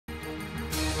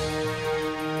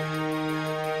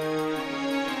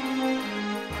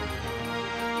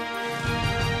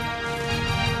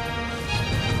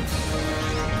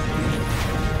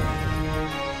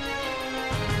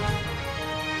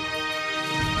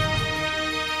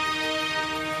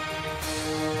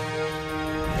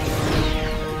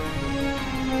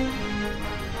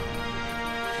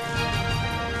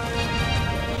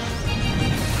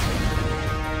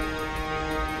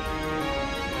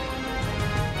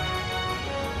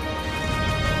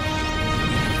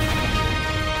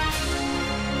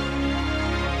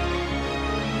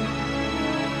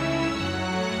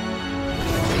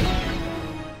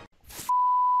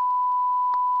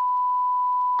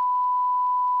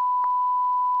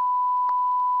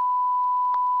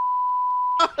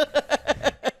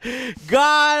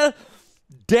God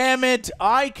damn it.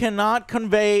 I cannot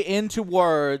convey into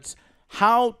words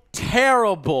how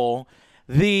terrible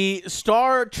the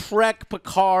Star Trek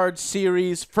Picard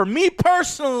series, for me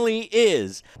personally,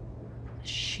 is.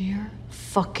 Sheer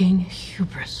fucking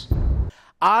hubris.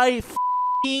 I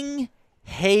f***ing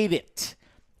hate it.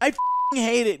 I f***ing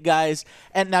hate it, guys.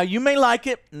 And now you may like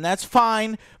it, and that's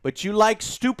fine, but you like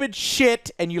stupid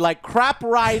shit, and you like crap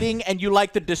writing, and you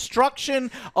like the destruction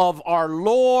of our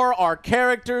lore, our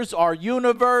characters, our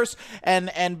universe,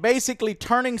 and basically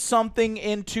turning something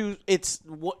into it's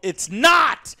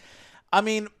not. I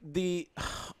mean, the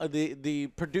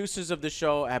producers of the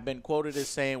show have been quoted as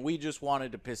saying, we just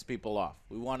wanted to piss people off.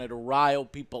 We wanted to rile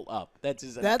people up. That's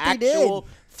an actual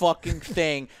fucking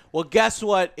thing. Well, guess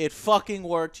what? It fucking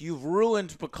worked. You've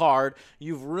ruined Picard.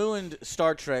 You've ruined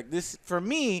Star Trek. This, for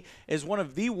me, is one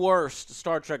of the worst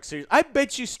Star Trek series. I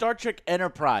bet you Star Trek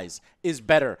Enterprise is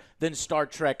better than Star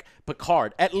Trek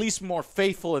Picard, at least more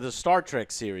faithful of the Star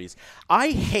Trek series.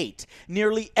 I hate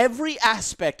nearly every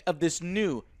aspect of this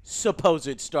new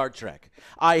supposed Star Trek.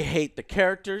 I hate the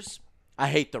characters. I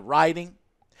hate the writing.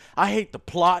 I hate the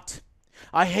plot.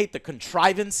 I hate the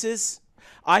contrivances.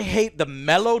 I hate the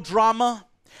melodrama.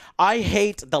 I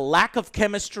hate the lack of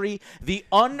chemistry, the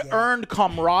unearned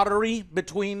camaraderie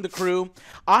between the crew.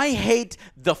 I hate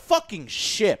the fucking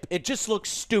ship. It just looks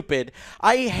stupid.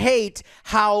 I hate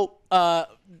how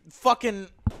fucking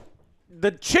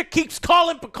the chick keeps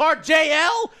calling Picard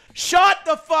JL. Shut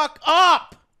the fuck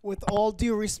up. With all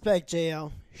due respect,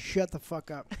 JL, shut the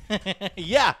fuck up.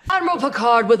 Yeah. Admiral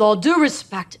Picard, with all due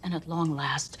respect and at long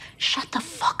last, shut the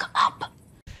fuck up.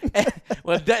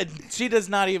 Well, she does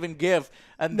not even give.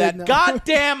 And that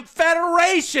goddamn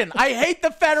Federation. I hate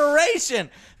the Federation.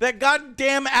 That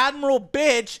goddamn Admiral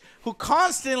bitch who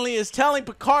constantly is telling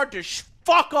Picard to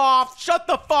fuck off, shut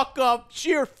the fuck up,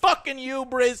 sheer fucking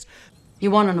hubris.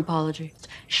 You want an apology?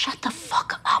 Shut the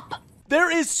fuck up. There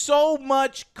is so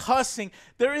much cussing.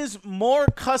 There is more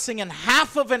cussing in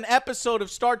half of an episode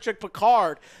of Star Trek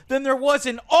Picard than there was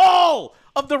in all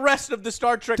of the rest of the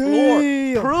Star Trek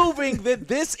lore, proving that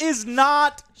this is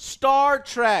not Star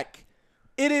Trek.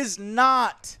 It is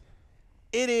not.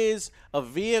 It is a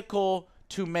vehicle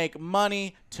to make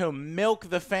money, to milk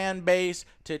the fan base,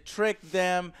 to trick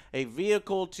them, a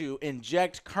vehicle to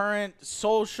inject current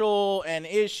social and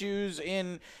issues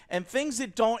in and things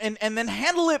that don't and then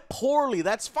handle it poorly.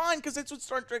 That's fine because that's what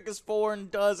Star Trek is for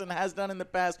and does and has done in the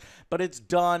past, but it's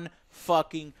done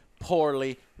fucking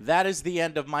poorly. That is the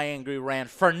end of my angry rant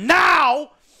for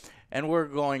now, and we're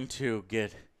going to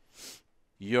get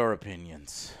your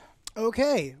opinions.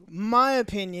 Okay, my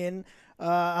opinion.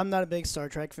 I'm not a big Star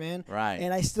Trek fan. Right.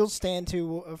 And I still stand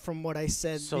to from what I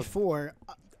said before.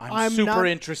 I'm super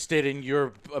interested in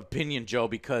your opinion, Joe,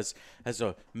 because as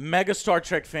a mega Star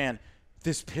Trek fan,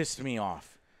 this pissed me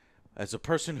off. As a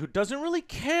person who doesn't really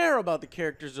care about the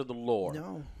characters or the lore.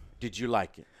 No. Did you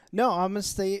like it? No, I'm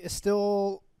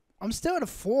still at a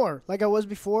 4, like I was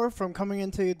before from coming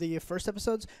into the first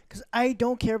episodes, because I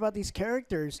don't care about these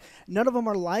characters. None of them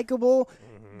are likable.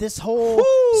 This whole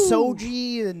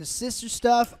Soji and the sister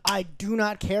stuff, I do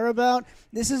not care about.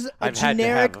 This is a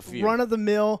generic,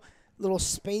 run-of-the-mill little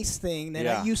space thing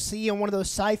that you see on one of those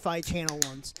sci-fi channel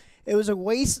ones. It was a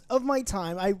waste of my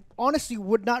time. I honestly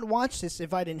would not watch this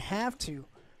if I didn't have to.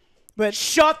 But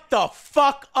shut the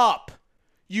fuck up,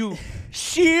 you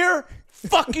sheer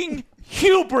fucking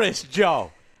hubris,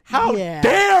 Joe. How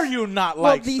dare you not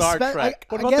like Star Trek?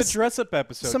 What about the dress-up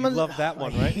episode? You loved that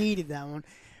one, right? I hated that one.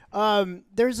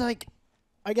 There's like,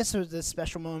 I guess there was this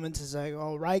special moments. Is like,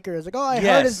 oh, Riker is like, oh, I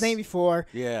heard his name before.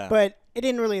 Yeah. But it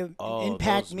didn't really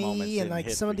impact me, and like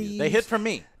some of these. They hit for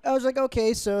me. I was like,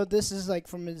 okay, so this is like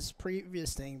from his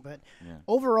previous thing, but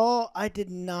overall, I did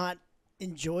not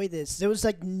enjoy this. There was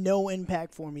like no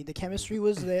impact for me. The chemistry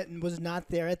was there and was not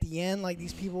there at the end. Like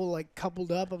these people like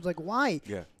coupled up. I was like, why?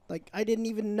 Yeah. Like, I didn't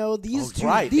even know these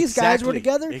these guys were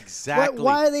together. Exactly.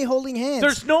 Why are they holding hands?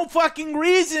 There's no fucking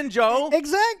reason, Joe.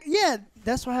 Exactly. Yeah,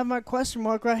 that's why I have my question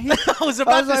mark right here. I was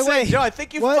about to say, Joe, I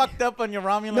think you fucked up on your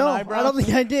Romulan eyebrows. I don't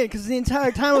think I did, because the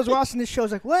entire time I was watching this show, I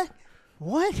was like,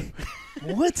 what?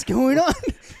 What's going on?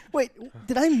 Wait,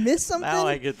 did I miss something? Now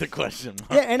I get the question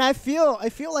mark. Yeah, and I feel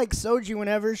like Soji,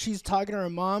 whenever she's talking to her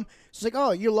mom, she's like,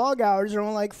 oh, your log hours are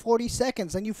only like 40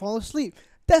 seconds, and you fall asleep.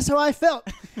 That's how I felt.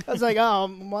 I was like, oh,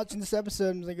 I'm watching this episode.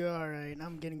 And I was like, all right,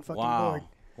 I'm getting fucking bored.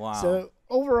 Wow. So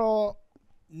overall,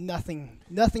 nothing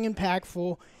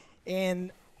impactful.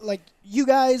 And like you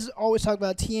guys always talk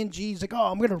about TNG. It's like,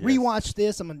 oh, I'm going to rewatch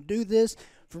this. I'm going to do this.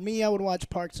 For me, I would watch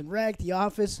Parks and Rec, The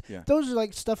Office. Yeah. Those are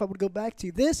like stuff I would go back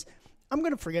to. This, I'm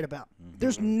gonna forget about.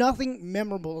 There's nothing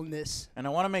memorable in this. And I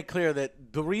want to make clear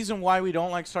that the reason why we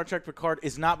don't like Star Trek Picard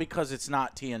is not because it's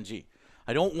not TNG.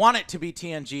 I don't want it to be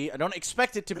TNG. I don't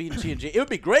expect it to be TNG. It would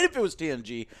be great if it was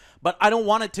TNG, but I don't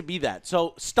want it to be that.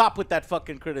 So stop with that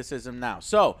fucking criticism now.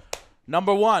 So,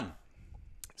 number one,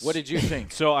 what did you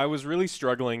think? So I was really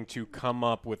struggling to come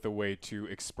up with a way to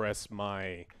express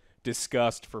my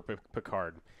disgust for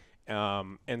Picard.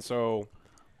 And so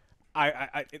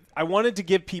I wanted to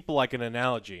give people like an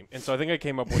analogy, and so I think I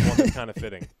came up with one that's kind of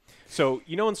fitting. So,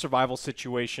 you know, in survival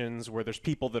situations where there's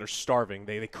people that are starving,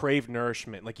 they crave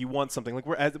nourishment, like you want something, like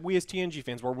we as TNG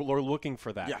fans, we're looking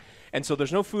for that. Yeah. And so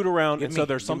there's no food around, and so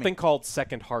there's something called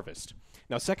second harvest.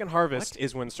 Now, second harvest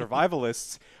is when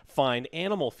survivalists find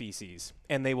animal feces,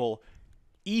 and they will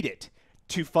eat it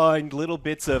to find little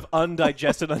bits of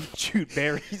undigested, unchewed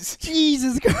berries.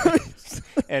 Jesus Christ.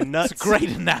 And nuts. It's a great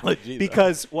analogy.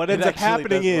 Because what ends up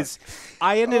happening is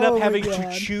I ended up having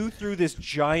to chew through this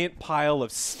giant pile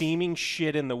of steaming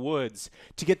shit in the woods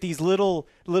to get these little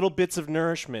bits of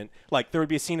nourishment. Like there would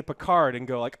be a scene of Picard and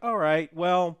go like, all right,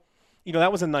 well, you know,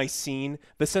 that was a nice scene.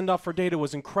 The send-off for Data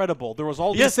was incredible. There was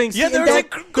all these things. Yeah, there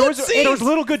was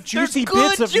little good juicy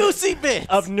bits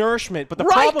of nourishment. But the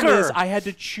problem is I had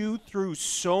to chew through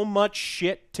so much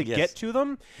shit to get to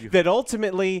them that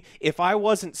ultimately, if I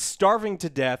wasn't starving to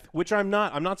death, which I'm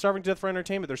not starving to death for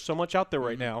entertainment. There's so much out there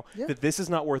right now that this is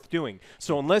not worth doing.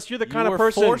 So unless you're the kind of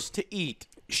person forced to eat.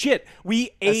 Shit, we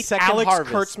ate Alex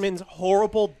Kurtzman's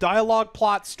horrible dialogue,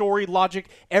 plot, story, logic.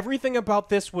 Everything about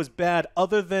this was bad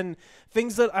other than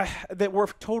things that were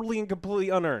totally and completely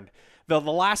unearned. The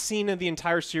last scene of the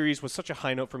entire series was such a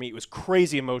high note for me. It was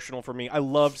crazy emotional for me. I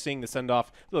loved seeing the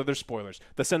send-off. Look, there's spoilers.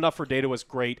 The send-off for Data was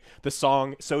great. The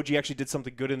song, Soji actually did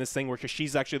something good in this thing where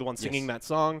she's actually the one singing that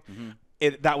song.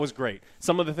 That was great.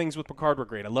 Some of the things with Picard were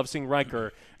great. I love seeing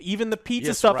Riker. Even the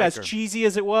pizza stuff, as cheesy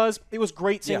as it was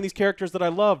great seeing these characters that I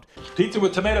loved. Pizza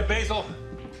with tomato basil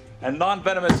and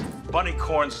non-venomous bunny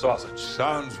corn sausage.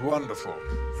 Sounds wonderful.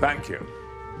 Thank you.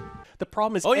 The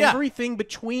problem is everything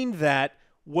between that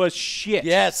was shit.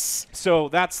 Yes. So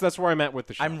that's where I'm at with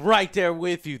the show. I'm right there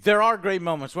with you. There are great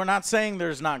moments. We're not saying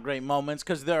there's not great moments,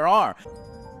 because there are.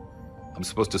 I'm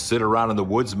supposed to sit around in the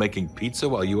woods making pizza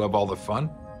while you have all the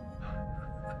fun?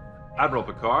 Admiral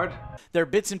Picard. There are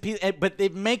bits and pieces, but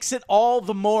it makes it all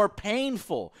the more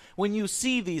painful when you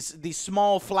see these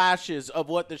small flashes of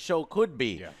what the show could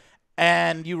be,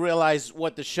 and you realize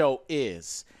what the show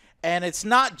is. And it's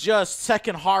not just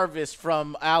Second Harvest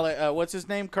from what's his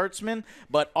name, Kurtzman,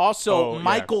 but also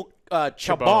Michael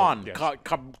Chabon.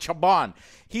 Chabon.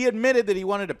 He admitted that he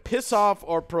wanted to piss off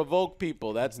or provoke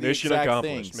people. That's the mission exact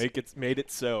accomplished. thing. Made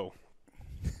it so.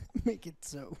 Make it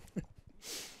so.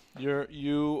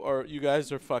 You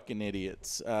guys are fucking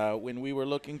idiots. When we were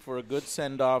looking for a good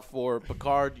send off for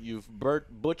Picard, you've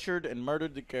butchered and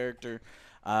murdered the character.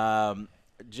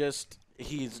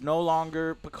 He's no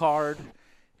longer Picard.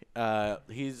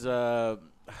 He's I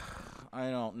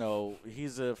don't know.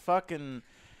 He's a fucking.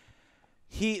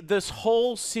 This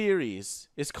whole series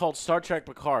is called Star Trek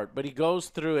Picard, but he goes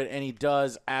through it and he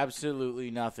does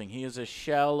absolutely nothing. He is a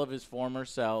shell of his former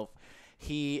self.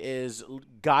 He is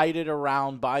guided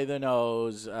around by the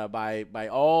nose by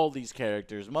all these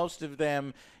characters. Most of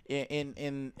them,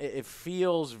 it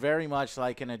feels very much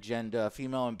like an agenda. A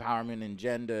female empowerment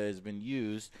agenda has been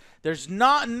used.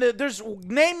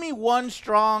 Name me one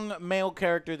strong male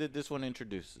character that this one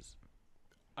introduces.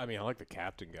 I mean, I like the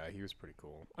captain guy. He was pretty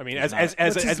cool. I mean, as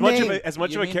much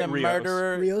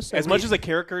of a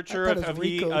caricature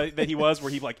that he was, where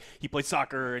he plays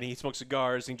soccer and he smokes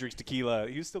cigars and he drinks tequila.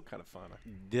 He was still kind of fun.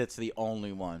 That's the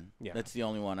only one. Yeah, that's the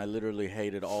only one. I literally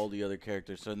hated all the other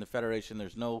characters. So in the Federation,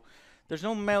 there's no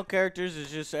male characters.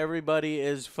 It's just everybody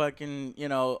is fucking,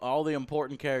 all the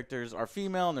important characters are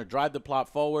female and they drive the plot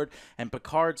forward. And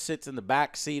Picard sits in the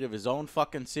back seat of his own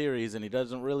fucking series and he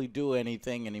doesn't really do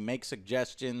anything and he makes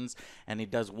suggestions and he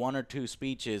does one or two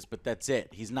speeches, but that's it.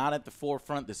 He's not at the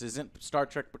forefront. This isn't Star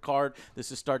Trek Picard.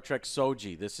 This is Star Trek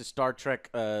Soji. This is Star Trek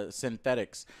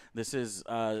Synthetics. This is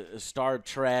Star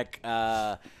Trek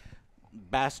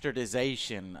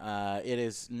Bastardization. It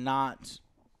is not...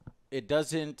 It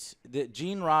doesn't.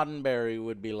 Gene Roddenberry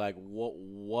would be like,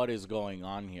 "What is going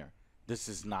on here? This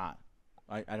is not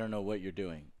I don't know what you're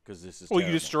doing because this is. Well,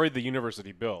 terrible. you destroyed the universe that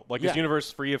he built. Like this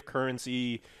universe free of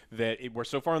currency. We're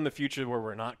so far in the future where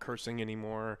we're not cursing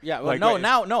anymore. Yeah. Well,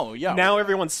 now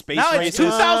everyone's space now racist. It's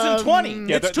 2020.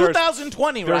 Yeah, it's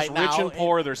 2020 there's right now. There's rich and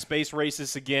poor. There's space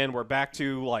racists again. We're back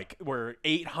to like we're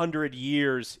 800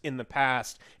 years in the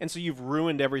past, and so you've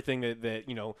ruined everything that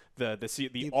you know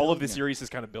all of the series is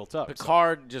kind of built up.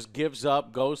 Picard just gives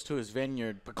up, goes to his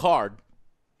vineyard. Picard,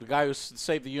 the guy who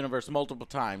saved the universe multiple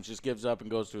times, just gives up and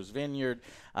goes to his vineyard.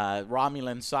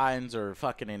 Romulan signs are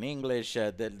fucking in English.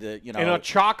 And a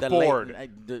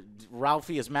chalkboard.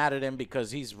 Ralphie is mad at him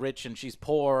because he's rich and she's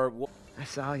poor. I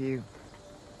saw you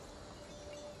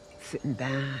sitting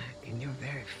back in your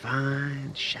very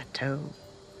fine chateau.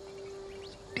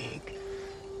 Big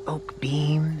oak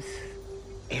beams,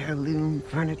 heirloom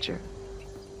furniture.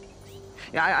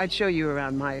 Yeah, I'd show you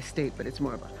around my estate, but it's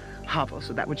more of a hovel,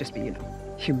 so that would just be,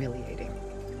 humiliating.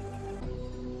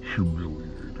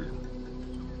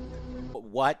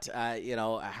 What,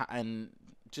 and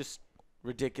just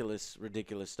ridiculous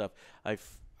stuff. I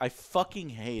fucking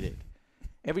hate it.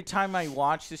 Every time I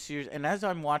watch this series, and as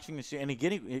I'm watching this series, and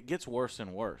it gets worse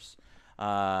and worse,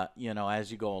 as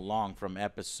you go along from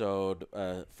episode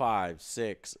 5,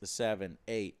 6, 7,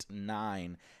 8,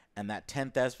 9, and that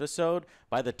 10th episode.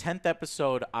 By the 10th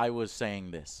episode, I was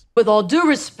saying this. With all due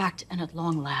respect, and at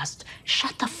long last,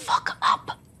 shut the fuck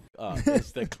up.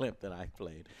 It's the clip that I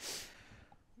played.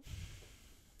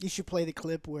 You should play the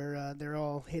clip where they're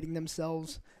all hitting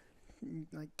themselves,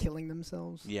 like killing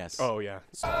themselves. Yes. Oh, yeah.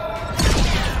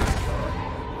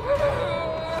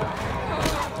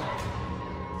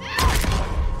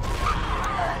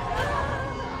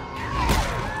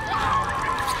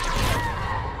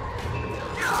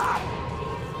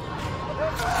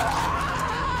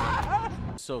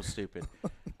 So stupid.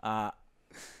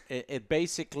 It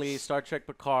basically, Star Trek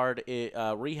Picard,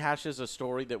 rehashes a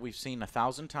story that we've seen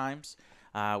 1,000 times.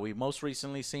 We've most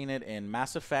recently seen it in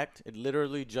Mass Effect. It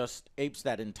literally just apes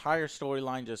that entire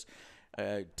storyline, just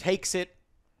takes it,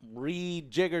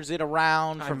 rejiggers it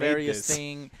around for various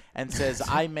things, and says,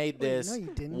 I made this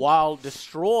while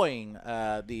destroying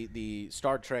the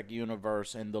Star Trek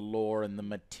universe and the lore and the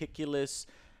meticulous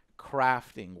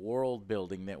crafting, world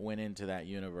building that went into that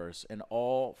universe, and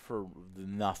all for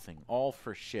nothing, all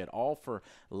for shit, all for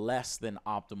less than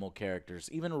optimal characters.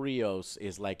 Even Rios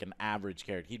is like an average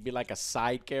character. He'd be like a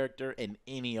side character in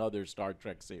any other Star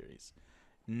Trek series,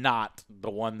 not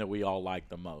the one that we all like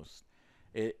the most.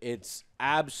 It's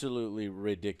absolutely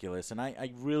ridiculous, and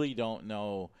I really don't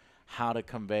know how to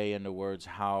convey into words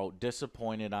how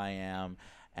disappointed I am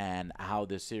and how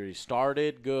this series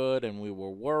started good and we were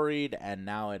worried, and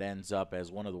now it ends up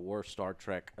as one of the worst Star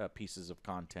Trek pieces of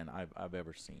content I've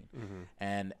ever seen.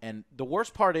 And the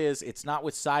worst part is it's not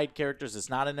with side characters. It's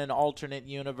not in an alternate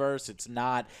universe. It's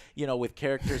not, with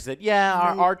characters that,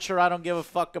 Archer I don't give a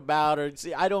fuck about, or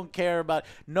I don't care about.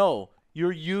 No,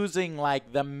 you're using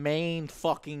like the main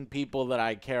fucking people that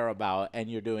I care about, and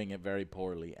you're doing it very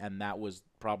poorly. And that was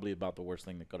probably about the worst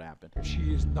thing that could happen.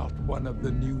 She is not one of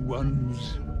the new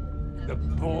ones. The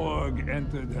Borg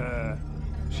entered her.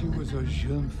 She was a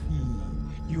jeune fille.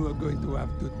 You are going to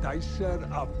have to dice her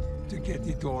up to get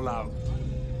it all out.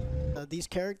 These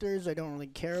characters I don't really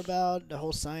care about. The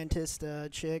whole scientist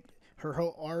chick, her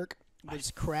whole arc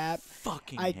was crap.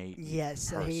 Fucking hate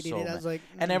Yes, I hated so it. I was like,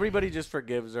 and everybody just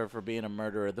forgives her for being a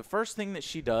murderer. The first thing that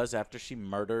she does after she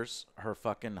murders her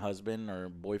fucking husband or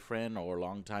boyfriend or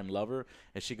longtime lover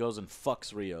is she goes and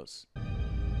fucks Rios.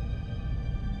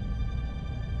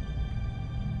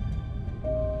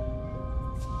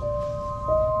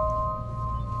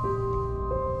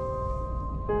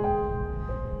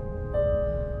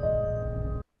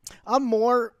 I'm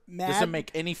more mad. Doesn't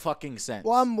make any fucking sense.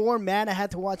 Well, I'm more mad I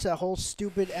had to watch that whole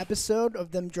stupid episode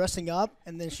of them dressing up,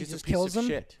 and then she just kills them.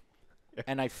 Shit.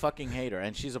 And I fucking hate her,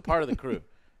 and she's a part of the crew.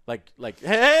 Like,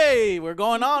 hey, we're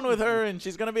going on with her, and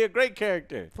she's gonna be a great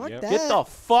character. Fuck that. Get the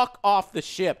fuck off the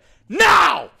ship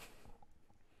now.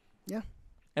 Yeah.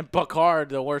 And Picard,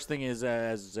 the worst thing is,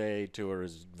 as a to her,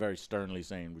 is very sternly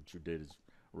saying what you did is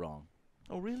wrong.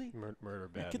 Oh, really? Murder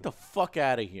bad. Get the fuck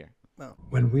out of here.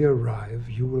 When we arrive,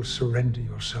 you will surrender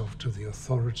yourself to the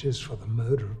authorities for the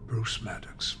murder of Bruce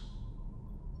Maddox.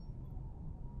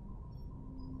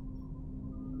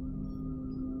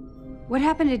 What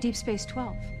happened to Deep Space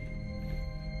 12?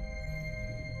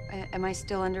 Am I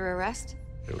still under arrest?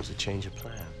 There was a change of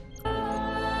plan.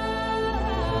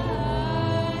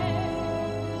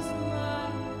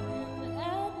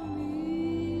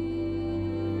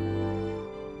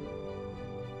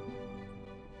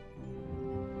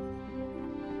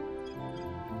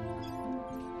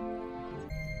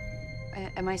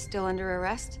 Am I still under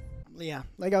arrest? Yeah,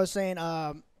 like I was saying,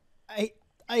 I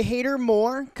hate her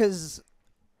more because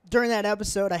during that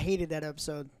episode, I hated that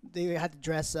episode. They had to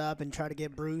dress up and try to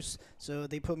get Bruce, so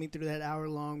they put me through that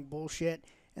hour-long bullshit,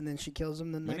 and then she kills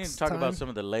him the next time. We need to talk about some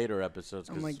of the later episodes.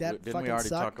 I'm like, that didn't we already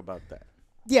talk about that?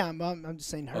 Yeah, I'm just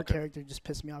saying her character just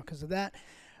pissed me off because of that.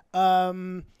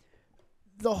 The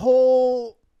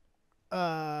whole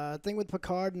thing with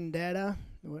Picard and Data.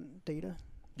 What, Data?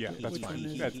 Yeah, that's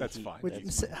fine. That's fine.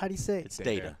 How do you say it? It's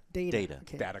Data. Data.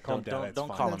 Okay. Data. Call him Data.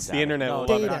 Don't call him Data. The internet will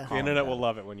love it. The internet will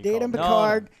love it when you call him Data and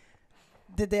Picard.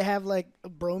 Did they have like a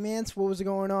bromance? What was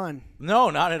going on? No,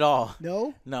 not at all.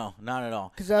 No? No, not at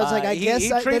all. Because I was like, I guess he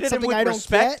treated that's him something with I don't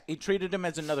respect. get. He treated him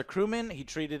as another crewman. He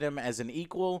treated him as an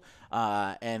equal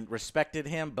and respected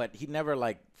him, but he never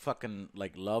like fucking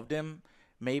like loved him.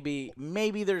 Maybe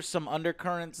there's some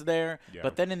undercurrents there,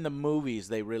 but then in the movies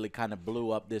they really kind of blew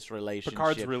up this relationship.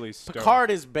 Picard's really stoked. Picard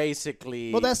is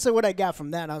basically. Well, that's what I got from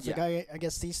that. I was like, I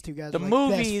guess these two guys the are like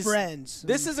movies, best friends.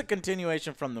 This is a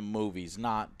continuation from the movies,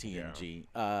 not TNG.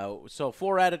 So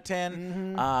 4 out of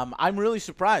 10. I'm really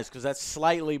surprised because that's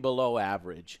slightly below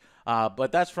average.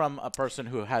 But that's from a person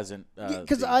who hasn't.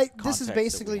 Because this is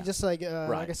basically just like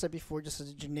like I said before, just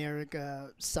a generic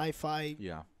sci-fi.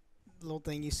 Yeah. Little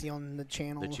thing you see on the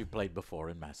channel that you played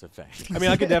before in Mass Effect. I mean,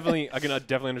 I can definitely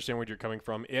understand where you're coming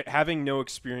from. Having no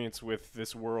experience with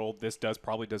this world, this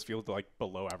probably does feel like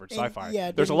below average sci-fi.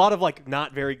 Yeah, there's a lot of like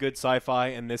not very good sci-fi,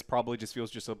 and this probably just feels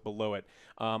just below it.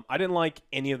 I didn't like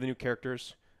any of the new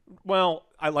characters. Well,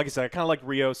 like I said, I kind of like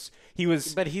Rios. He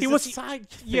was a side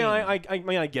thing. Yeah, I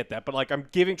mean, I get that, but like I'm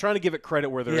trying to give it credit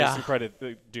where there is some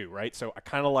credit due, right? So I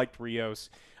kind of liked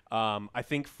Rios. I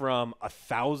think from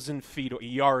 1,000 feet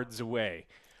yards away,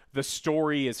 the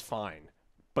story is fine.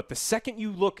 But the second you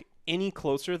look any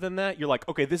closer than that, you're like,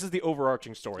 okay, this is the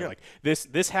overarching story. Yeah. Like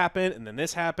this happened, and then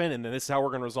this happened, and then this is how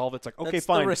we're going to resolve it. It's like, okay, That's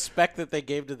fine. The respect that they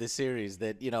gave to the series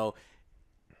that,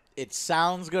 it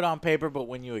sounds good on paper, but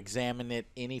when you examine it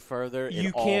any further,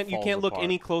 you can't look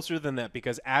any closer than that,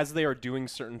 because as they are doing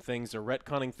certain things, they're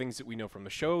retconning things that we know from the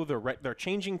show. They're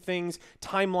changing things,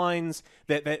 timelines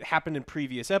that happened in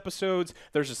previous episodes.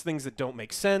 There's just things that don't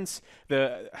make sense.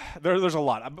 There's a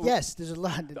lot. Yes, there's a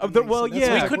lot. We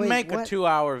couldn't make a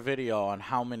 2-hour video on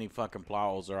how many fucking plot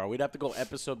holes there are. We'd have to go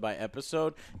episode by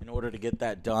episode in order to get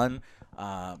that done.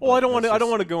 Well, I don't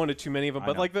want to go into too many of them,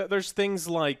 but like there's things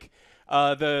like.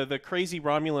 The crazy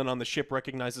Romulan on the ship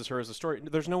recognizes her as a story.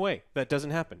 There's no way that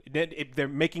doesn't happen. They're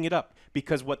making it up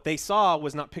because what they saw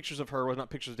was not pictures of her, was not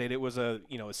pictures of Data. It was a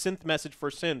synth message for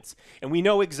synths, and we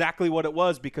know exactly what it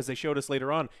was because they showed us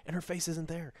later on, and her face isn't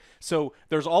there. So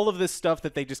there's all of this stuff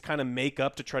that they just kind of make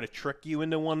up to try to trick you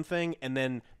into one thing, and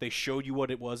then they showed you what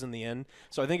it was in the end.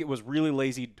 So I think it was really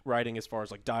lazy writing as far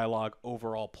as like dialogue,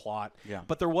 overall plot. Yeah.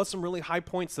 But there was some really high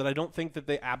points that I don't think that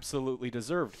they absolutely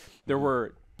deserved. There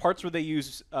were parts where they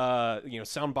use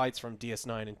sound bites from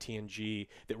DS9 and TNG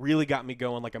that really got me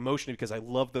going like emotionally, because I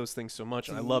love those things so much,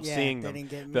 and I love seeing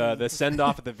them. The send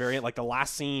off at the very end, like the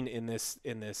last scene in this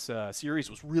series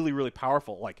was really, really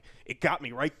powerful. Like it got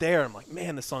me right there. I'm like,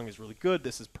 man, this song is really good.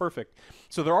 This is perfect.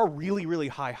 So there are really, really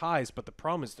high highs, but the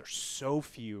problem is there's so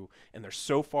few and they're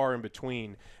so far in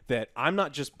between that I'm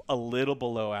not just a little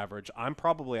below average. I'm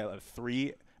probably at a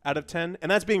 3 out of 10,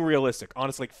 and that's being realistic.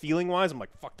 Honestly, like feeling wise, I'm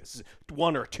like, fuck, this is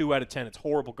 1 or 2 out of 10. It's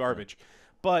horrible garbage.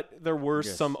 But there were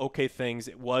some okay things.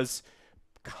 It was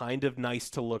kind of nice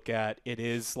to look at. It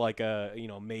is like a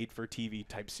made for TV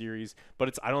type series,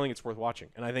 but I don't think it's worth watching.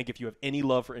 And I think if you have any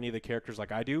love for any of the characters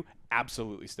like I do,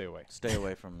 absolutely stay away. Stay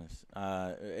away from this.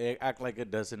 Act like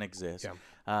it doesn't exist.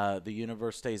 Yeah. The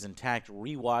universe stays intact.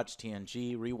 Rewatch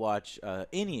TNG. Rewatch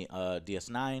any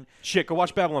DS9. Shit, go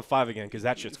watch Babylon 5 again, because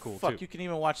that shit's cool too. You can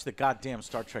even watch the goddamn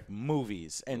Star Trek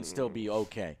movies and still be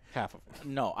okay. Half of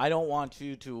them. No, I don't want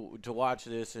you to watch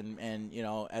this and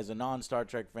as a non-Star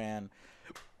Trek fan.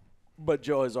 But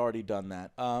Joe has already done that.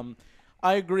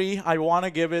 I agree. I want to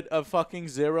give it a fucking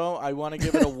 0. I want to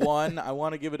give it a 1. I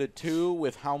want to give it a 2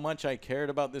 with how much I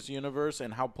cared about this universe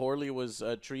and how poorly it was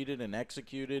treated and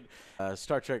executed.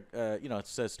 Star Trek, it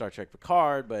says Star Trek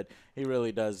Picard, but he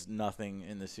really does nothing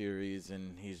in the series,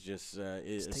 and he's just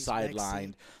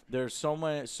sidelined. There's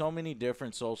so many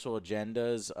different social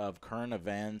agendas of current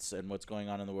events and what's going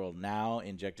on in the world now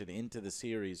injected into the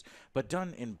series, but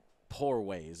done in poor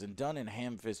ways and done in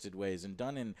ham-fisted ways and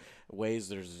done in ways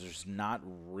there's not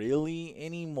really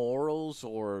any morals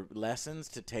or lessons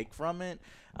to take from it.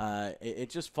 It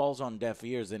just falls on deaf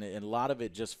ears, and a lot of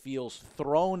it just feels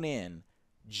thrown in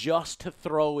just to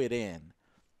throw it in,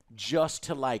 just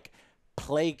to like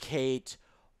placate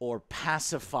or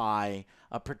pacify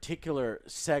a particular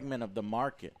segment of the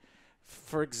market.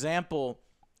 for example,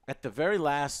 at the very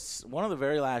last, one of the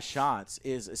very last shots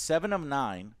is 7 of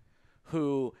 9,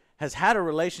 who has had a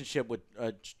relationship with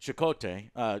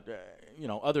Chakotay,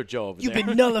 OtherJoe over You've there.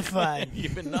 been nullified.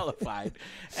 You've been nullified.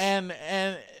 And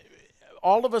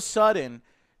all of a sudden,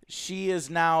 she is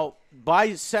now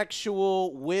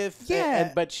bisexual with,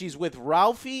 but she's with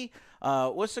Ralphie.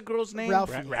 What's the girl's name?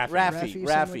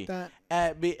 Rafi.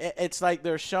 It's like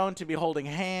they're shown to be holding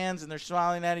hands and they're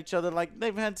smiling at each other like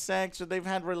they've had sex or they've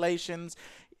had relations.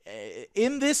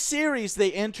 In this series, they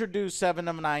introduced 7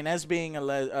 of 9 as being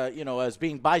as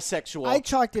being bisexual. I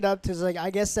chalked it up to like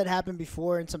I guess that happened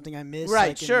before and something I missed. Right,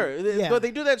 like sure. But they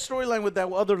do that storyline with that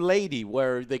other lady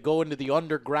where they go into the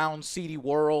underground seedy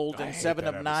world, and 7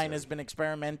 of 9 has been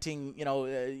experimenting,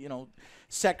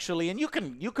 sexually, and you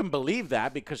can believe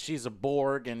that because she's a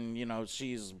Borg and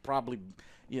she's probably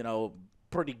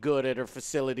pretty good at her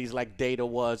facilities like Data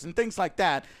was and things like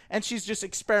that, and she's just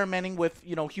experimenting with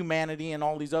humanity and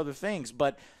all these other things.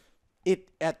 But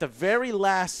at the very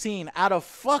last scene, out of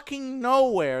fucking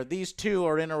nowhere, these two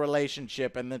are in a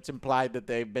relationship, and it's implied that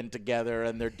they've been together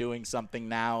and they're doing something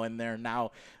now and they're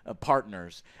now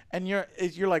partners, and you're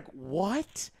like,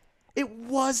 what? It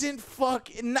wasn't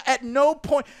at no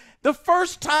point. The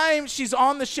first time she's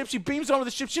on the ship, she beams onto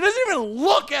the ship. She doesn't even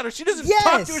look at her. She doesn't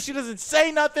talk to her. She doesn't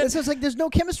say nothing. So it's like there's no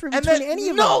chemistry between any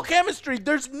of them. No chemistry.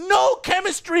 There's no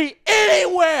chemistry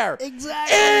anywhere.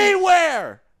 Exactly.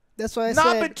 Anywhere. That's why I said.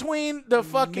 Not between the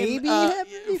fucking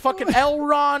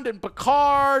Elrond and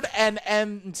Picard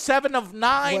and 7 of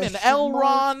 9 and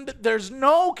Elrond. There's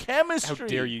no chemistry. How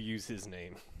dare you use his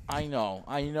name? I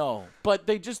know. But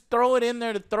they just throw it in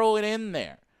there to throw it in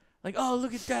there. Like, oh,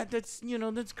 look at that. That's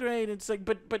that's great. It's like,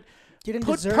 but put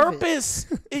purpose.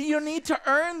 You need to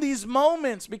earn these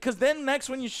moments, because then next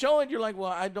when you show it, you're like,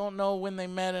 well, I don't know when they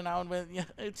met and how.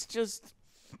 It's just.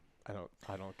 I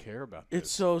don't care about this.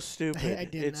 It's so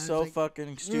stupid. It's so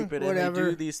fucking stupid, and they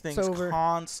do these things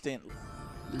constantly.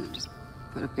 Just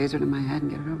put a phaser to my head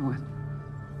and get it over with.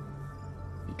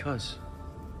 Because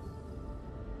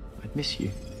I'd miss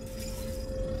you.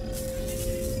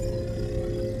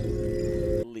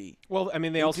 Well, I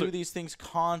mean, they also do these things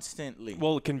constantly.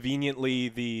 Well, conveniently,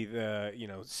 the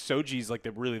Soji's like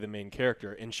really the main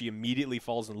character, and she immediately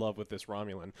falls in love with this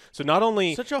Romulan. So not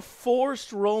only such a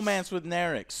forced romance with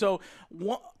Narek. So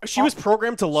she was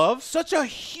programmed to love. Such a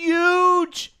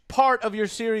huge part of your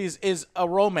series is a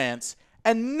romance,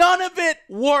 and none of it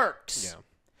works. Yeah.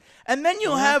 And then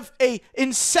you have a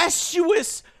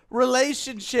incestuous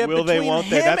relationship between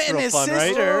him and his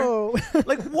sister. Right?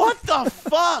 Like, what the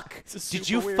fuck? Did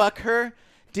you fuck her?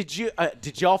 Did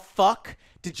y'all fuck?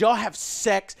 Did y'all have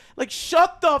sex? Like,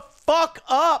 shut the fuck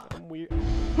up. Well,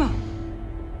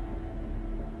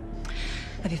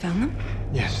 have you found them?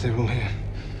 Yes, they're all here.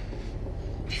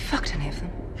 Have you fucked any of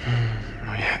them?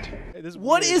 Not yet.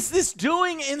 What is this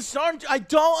doing in Star? I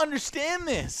don't understand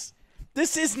this.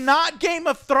 This is not Game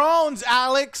of Thrones,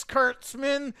 Alex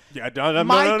Kurtzman. Yeah,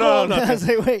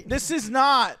 no. Wait. This is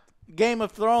not Game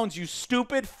of Thrones, you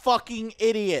stupid fucking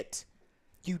idiot.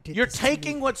 You're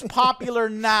taking what's popular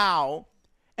now,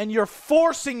 and you're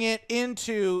forcing it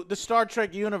into the Star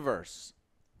Trek universe.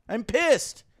 I'm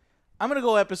pissed. I'm going to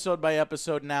go episode by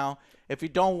episode now. If you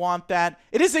don't want that,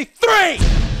 it is a 3!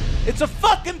 It's a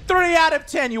fucking 3 out of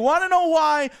 10. You want to know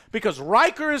why? Because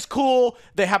Riker is cool.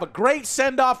 They have a great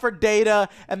send-off for Data,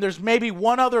 and there's maybe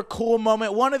one other cool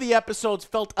moment. One of the episodes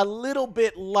felt a little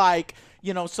bit like,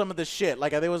 some of the shit.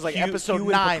 Like, there was like episode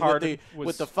 9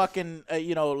 with the fucking,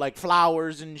 like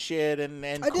flowers and shit and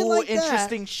cool, like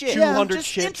interesting shit. 200 just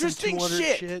chips interesting and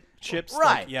 200 shit. Chips.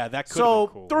 Right. Like, yeah, that could have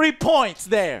been cool. 3 points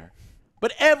there.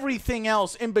 But everything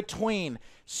else in between,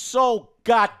 so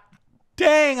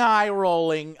dang eye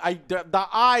rolling. The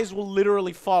eyes will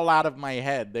literally fall out of my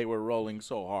head. They were rolling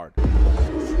so hard.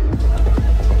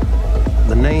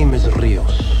 The name is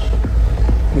Rios.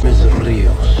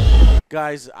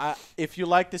 Guys, if you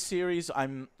like the series,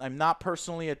 I'm not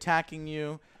personally attacking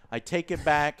you. I take it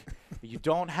back. You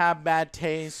don't have bad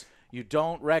taste. You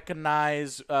don't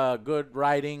recognize good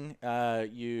writing.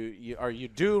 You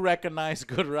do recognize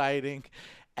good writing.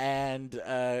 And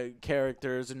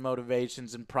characters and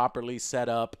motivations and properly set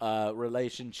up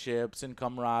relationships and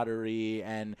camaraderie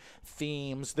and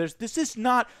themes. This is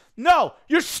not. No,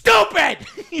 you're stupid.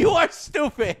 You are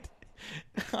stupid.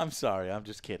 I'm sorry. I'm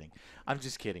just kidding. I'm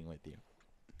just kidding with you.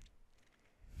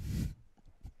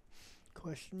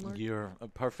 Question mark? You're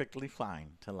perfectly fine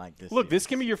to like this. Look, series. this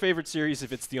can be your favorite series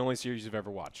if it's the only series you've ever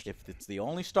watched. If it's the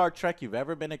only Star Trek you've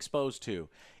ever been exposed to.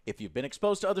 If you've been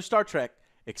exposed to other Star Trek,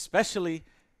 especially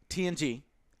TNG,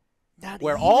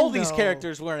 where all these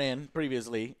characters were in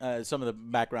previously, some of the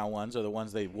background ones are the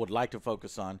ones they would like to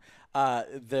focus on.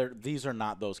 These are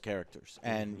not those characters,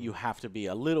 and you have to be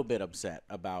a little bit upset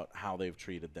about how they've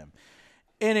treated them.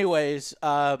 Anyways,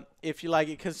 if you like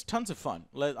it, because tons of fun.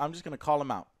 I'm just going to call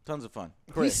him out. Tons of fun.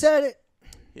 Chris. He said it.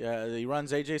 Yeah, he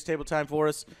runs AJ's Table Time for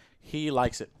us. He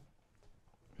likes it.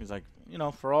 He's like, you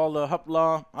know, for all the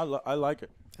hoopla, I like it.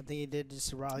 I think he did just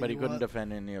to rile you up. But he couldn't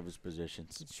defend any of his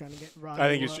positions. He's trying to get riled I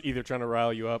think he's either trying to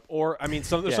rile you up or, I mean,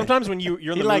 sometimes when you're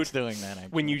in the likes mood, doing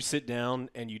that. when you sit down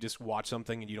and you just watch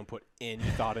something and you don't put any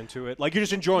thought into it, like you're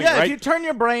just enjoying yeah, it, right? if you turn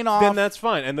your brain off, then that's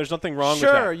fine, and there's nothing wrong with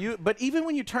that. Sure, but even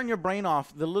when you turn your brain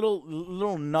off, the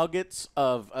little nuggets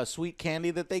of sweet candy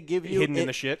that they give you, hidden in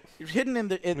the shit, hidden in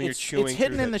the it's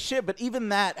hidden in the shit. But even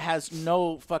that has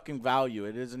no fucking value.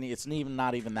 It isn't. It's even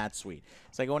not even that sweet.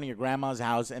 It's like going to your grandma's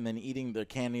house and then eating the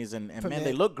candies, and man,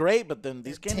 they look great, but then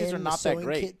these candies are not that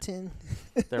great.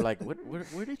 They're like,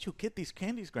 where did you get these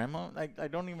candies, Grandma? I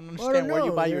don't even understand where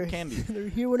you buy your candies. They're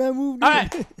here when I moved. All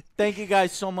right. Thank you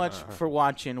guys so much for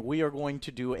watching. We are going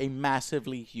to do a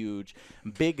massively huge,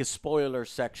 big spoiler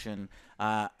section,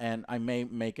 and I may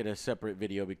make it a separate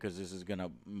video because this is going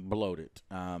to bloat it.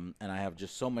 And I have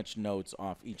just so much notes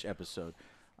off each episode.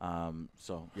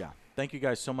 So, yeah. Thank you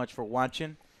guys so much for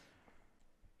watching.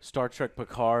 Star Trek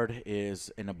Picard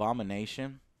is an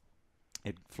abomination.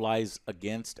 It flies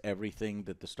against everything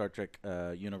that the Star Trek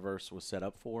universe was set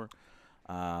up for.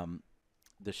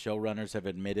 The showrunners have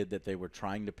admitted that they were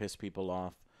trying to piss people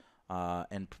off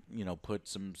and, you know, put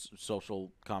some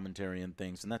social commentary and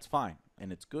things, and that's fine.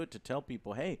 And it's good to tell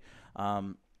people, hey,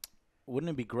 wouldn't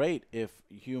it be great if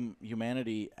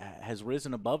humanity has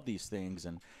risen above these things,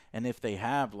 and if they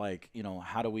have, like, you know,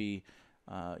 how do we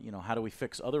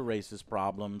fix other races'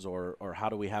 problems, or how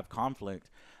do we have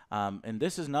conflict? And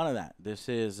this is none of that. This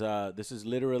is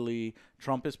literally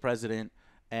Trump is president,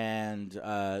 and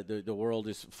the world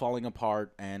is falling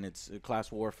apart, and it's class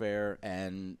warfare,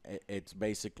 and it's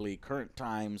basically current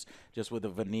times, just with a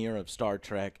veneer of Star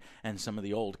Trek and some of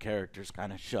the old characters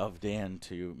kind of shoved in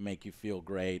to make you feel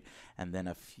great, and then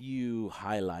a few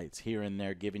highlights here and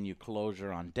there giving you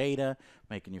closure on Data,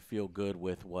 making you feel good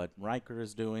with what Riker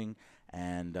is doing,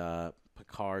 and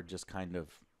Picard just kind of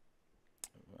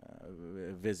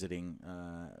visiting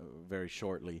very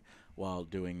shortly while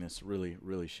doing this really,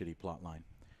 really shitty plot line.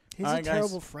 He's a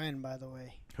terrible friend, by the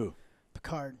way. Who?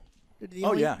 Picard. The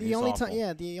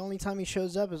only time he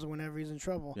shows up is whenever he's in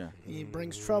trouble. Yeah. He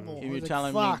brings trouble. You're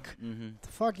telling fuck. me? The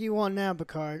fuck you want now,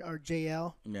 Picard or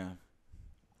JL? Yeah.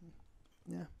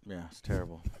 Yeah. Yeah, it's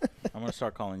terrible. I'm going to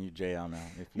start calling you JL now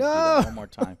if you do that one more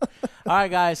time. All right,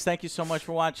 guys. Thank you so much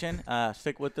for watching.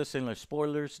 Stick with us in the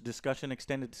spoilers discussion,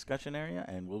 extended discussion area,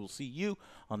 and we'll see you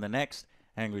on the next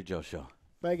Angry Joe Show.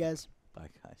 Bye, guys. Bye,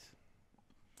 guys.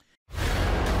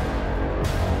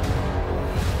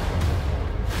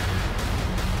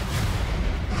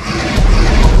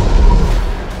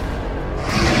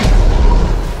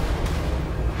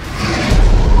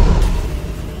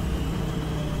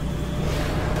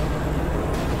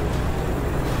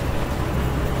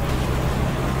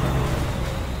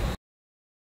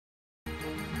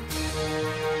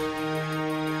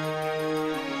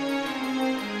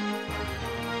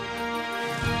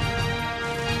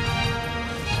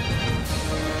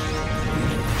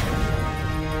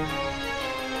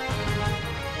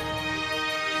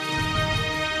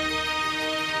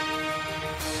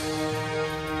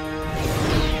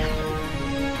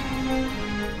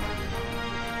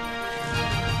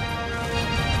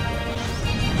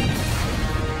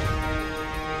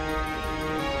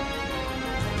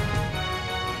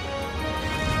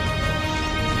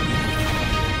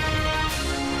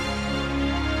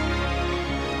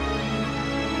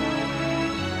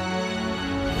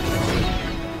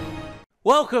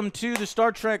 Welcome to the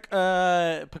Star Trek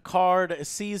Picard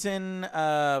season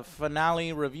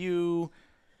finale review,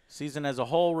 season as a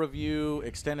whole review,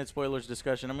 extended spoilers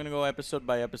discussion. I'm going to go episode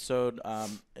by episode.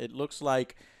 It looks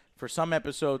like for some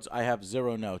episodes I have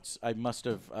 0 notes. I must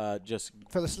have just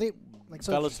fell asleep.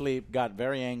 Fell asleep, got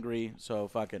very angry, so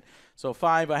fuck it. So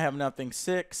 5, I have nothing.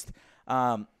 6th,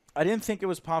 I didn't think it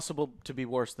was possible to be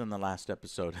worse than the last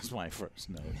episode is my first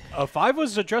note. 5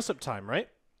 was a dress-up time, right?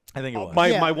 I think it was.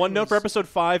 My one note for episode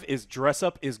 5 is dress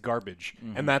up is garbage,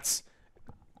 and that's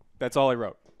all I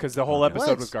wrote because the whole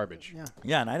episode was garbage.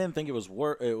 Yeah, and I didn't think it was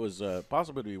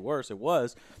possible to be worse. It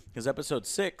was because episode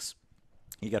 6,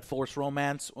 you got forced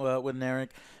romance with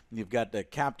Narek. You've got the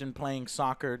captain playing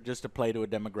soccer just to play to a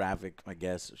demographic, I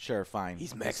guess. Sure, fine.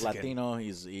 He's Mexican. Latino.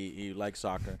 He likes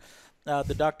soccer.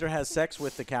 The doctor has sex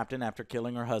with the captain after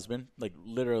killing her husband. Like,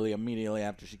 literally immediately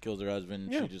after she kills her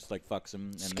husband, she just, like, fucks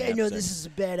him. This guy knows this is a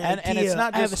bad idea. And it's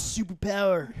not just, I have a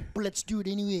superpower, but let's do it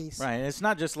anyways. Right, and it's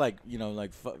not just, like,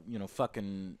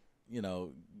 fucking,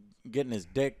 getting his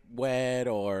dick wet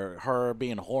or her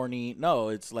being horny. No,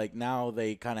 it's like now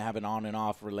they kind of have an on and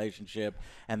off relationship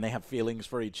and they have feelings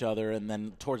for each other. And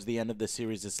then towards the end of the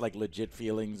series, it's like legit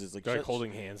feelings. It's like,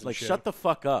 holding hands and like, shit. shut the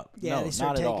fuck up. Yeah, no, they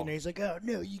start not at all. taking her. He's like, oh,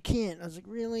 no, you can't. I was like,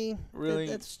 really? Really?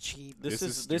 That's cheap. This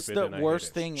is stupid the and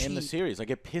worst I hate thing in the series.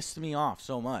 Like, it pissed me off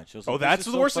so much. I was Oh, like, that's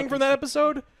the worst thing from that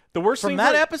episode? The worst from thing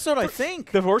that episode, I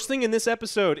think. The worst thing in this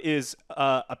episode is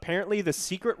apparently the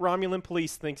secret Romulan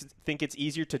police think it's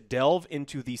easier to delve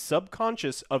into the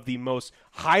subconscious of the most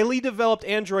highly developed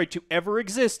android to ever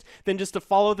exist than just to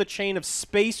follow the chain of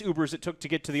space Ubers it took to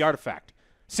get to the artifact.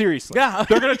 Seriously. Yeah.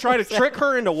 They're going to try to trick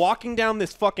her into walking down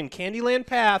this fucking Candyland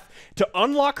path to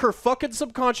unlock her fucking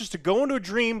subconscious to go into a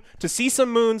dream to see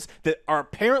some moons that are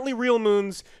apparently real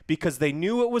moons because they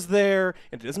knew it was there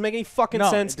and it doesn't make any fucking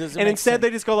sense. And instead they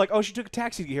just go like, oh, she took a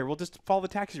taxi to get here. We'll just follow the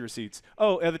taxi receipts.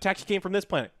 Oh, the taxi came from this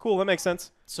planet. Cool, that makes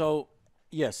sense. So,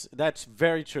 yes, that's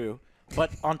very true. But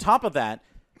on top of that,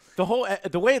 the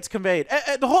way it's conveyed,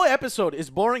 the whole episode is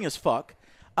boring as fuck.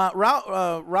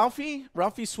 Ralphie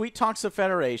sweet talks the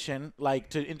Federation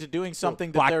into doing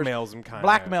something that blackmails him kind of.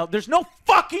 Blackmail. There's no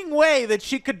fucking way that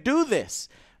she could do this.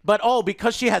 But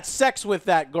because she had sex with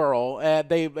that girl,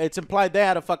 it's implied they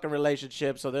had a fucking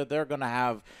relationship, so they're gonna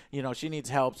have, she needs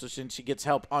help, so she gets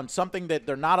help on something that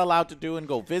they're not allowed to do and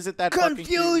go visit that fucking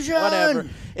cube, whatever.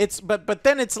 But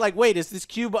then it's like, wait, is this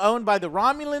cube owned by the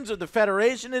Romulans or the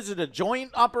Federation? Is it a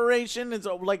joint operation? Is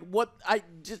it like what?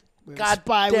 God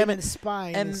damn it!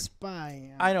 Spy.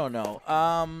 I don't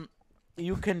know.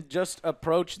 You can just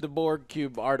approach the Borg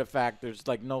cube artifact. There's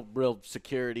like no real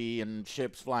security and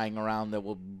ships flying around that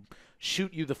will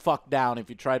shoot you the fuck down if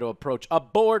you try to approach a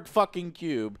Borg fucking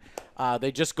cube.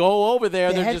 They just go over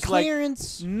there. They're had just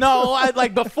clearance. like,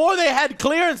 no, before they had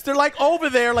clearance, they're like over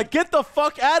there, like get the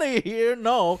fuck out of here.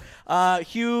 No,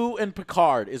 Hugh and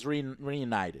Picard is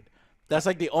reunited. That's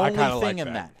like the only thing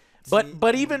in that.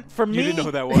 But even for me, you didn't know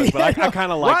who that was, but I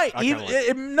kind of like.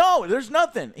 Right? No, there's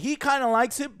nothing. He kind of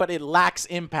likes it, but it lacks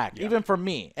impact, even for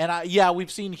me. And we've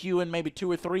seen Hugh in maybe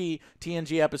 2 or 3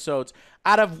 TNG episodes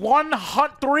out of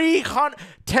 310.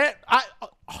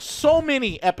 So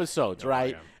many episodes,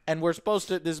 right? Yeah. And this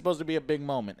is supposed to be a big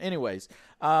moment. Anyways,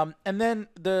 and then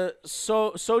the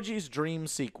Soji's dream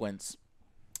sequence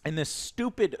in this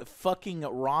stupid fucking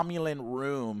Romulan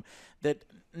room that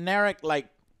Narek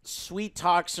sweet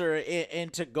talks her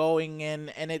into going in,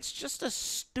 and it's just a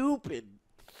stupid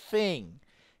thing.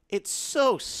 It's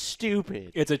so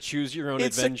stupid. It's a choose your own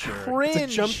adventure. It's a cringe.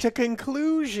 It's a jump to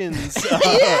conclusions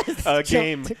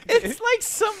game. It's like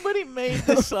somebody made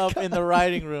this up in the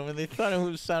writing room, and they thought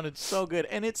it sounded so good,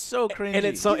 and it's so cringy.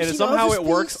 And somehow it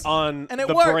works on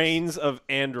the brains of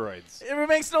androids. It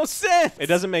makes no sense. It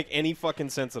doesn't make any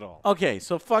fucking sense at all. Okay,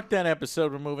 so fuck that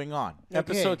episode. We're moving on. Okay.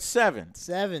 Episode 7.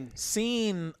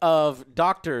 Scene of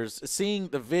doctors seeing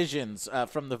the visions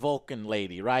from the Vulcan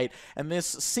lady, right? And this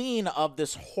scene of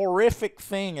this horrific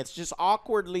thing. It's just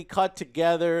awkwardly cut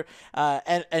together,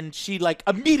 and she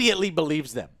immediately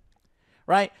believes them,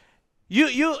 right?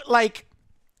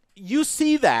 You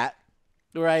see that,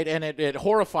 right, and it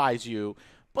horrifies you.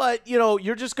 But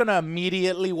you're just gonna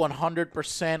immediately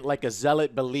 100% like a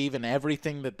zealot believe in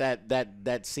everything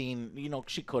that scene.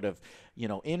 She could have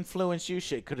influenced you.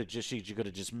 She could have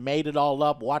just made it all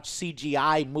up. Watch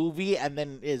CGI movie and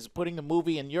then is putting the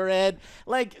movie in your head.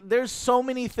 There's so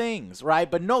many things,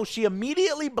 right? But no, she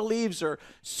immediately believes her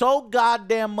so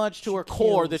goddamn much to her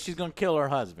core that she's gonna kill her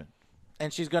husband,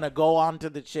 and she's gonna go onto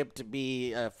the ship to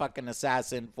be a fucking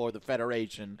assassin for the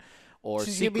Federation. Or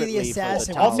she's gonna be the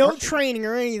assassin with no training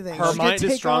or anything. Her mind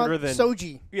is stronger than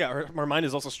Soji. Yeah, her mind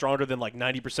is also stronger than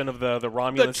 90% of the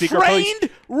Romulan secret police. The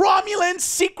trained Romulan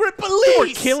secret police who are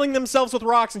killing themselves with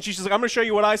rocks, and she's just like, "I'm gonna show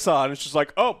you what I saw," and it's just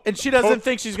like, "Oh." And she doesn't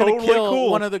think she's gonna kill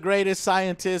one of the greatest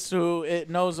scientists who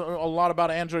knows a lot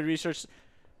about android research.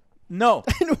 No.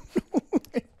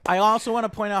 I also want to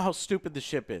point out how stupid the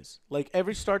ship is.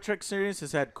 Every Star Trek series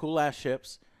has had cool ass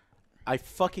ships. I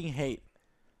fucking hate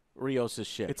Rios'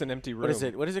 ship. It's an empty room.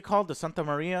 What is it called? The Santa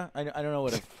Maria? I don't know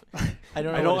what I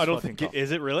don't think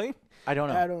is it really? I don't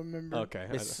know. I don't remember. Okay.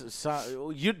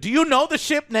 Do you know the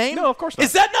ship name? No, of course not.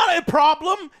 Is that not a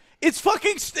problem? It's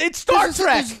Star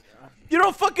Trek. You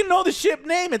don't fucking know the ship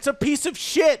name. It's a piece of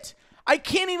shit. I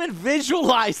can't even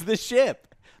visualize the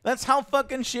ship. That's how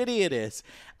fucking shitty it is.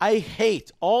 I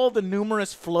hate all the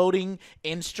numerous floating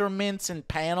instruments and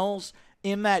panels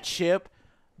in that ship.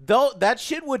 though that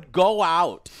shit would go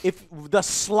out. If the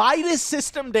slightest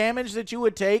system damage that you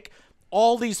would take,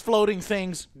 all these floating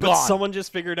things gone. But someone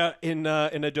just figured out in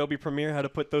Adobe Premiere how to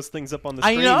put those things up on the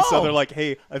screen. I know. So they're like,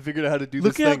 hey, I figured out how to do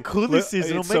Look this at thing. how cool this is.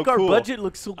 It'll It's make so our cool. budget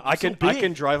look so I so can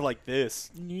big. drive like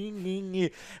this.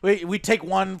 We take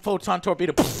one photon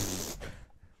torpedo.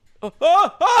 We're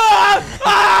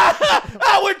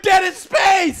dead in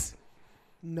space.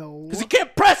 No. Because you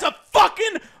can't press a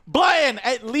fucking button.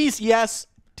 At least, yes,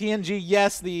 TNG,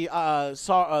 yes, the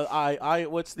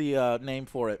what's the name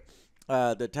for it?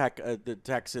 The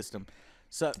TAC system.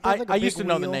 So I used to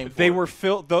know the name. They were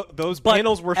filled. Those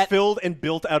panels were filled and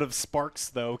built out of sparks,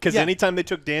 though, because anytime they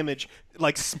took damage,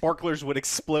 like sparklers would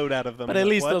explode out of them. But at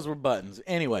least those were buttons.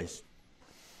 Anyways,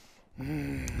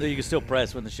 that you could still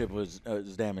press when the ship was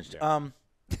damaged. Yeah.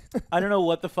 I don't know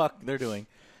what the fuck they're doing,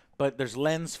 but there's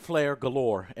lens flare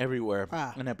galore everywhere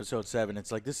in episode 7.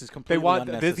 It's like this is completely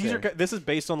unnecessary. This is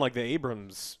based on like the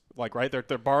Abrams. Like, right,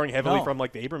 they're borrowing heavily from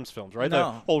like the Abrams films, right? No.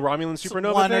 The whole Romulan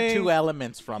supernova one thing. or two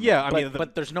elements from it. Yeah, I mean,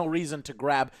 but there's no reason to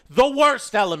grab the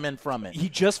worst element from it. He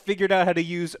just figured out how to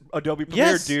use Adobe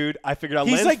Premiere, dude. I figured out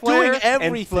He's lens flare doing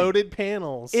everything. and floated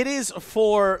panels. It is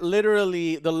for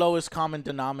literally the lowest common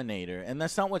denominator, and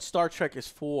that's not what Star Trek is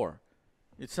for.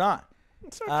 It's not.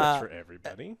 Star Trek's for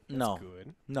everybody. That's no,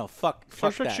 good. No, fuck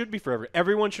Star Trek that. should be for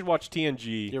everyone should watch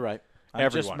TNG. You're right. I'm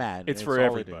just mad. It's for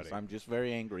everybody. I'm just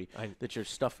very angry that you're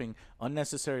stuffing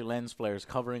unnecessary lens flares,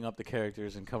 covering up the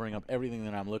characters and covering up everything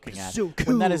that I'm looking at. So cool.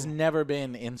 When that has never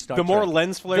been in Star Trek. The more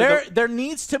lens flare, there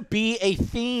needs to be a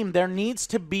theme. There needs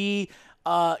to be,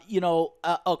 a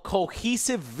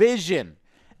cohesive vision.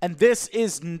 And this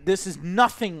is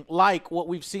nothing like what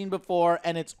we've seen before,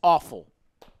 and it's awful.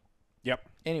 Yep.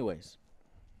 Anyways,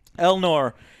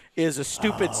 Elnor is a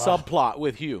stupid subplot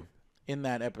with Hugh in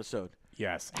that episode.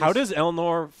 Yes. How does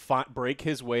Elnor break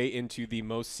his way into the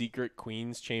most secret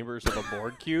Queen's chambers of a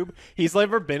Borg cube? He's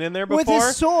never been in there before. With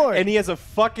his sword. And he has a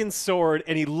fucking sword,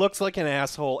 and he looks like an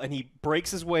asshole, and he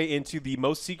breaks his way into the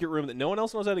most secret room that no one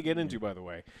else knows how to get into, by the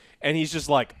way. And he's just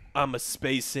like, I'm a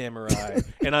space samurai,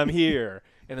 and I'm here.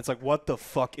 And it's like, what the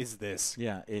fuck is this?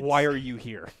 Yeah. Why are you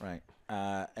here? Right.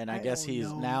 And I guess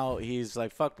he's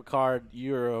like, fuck Picard,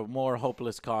 you're a more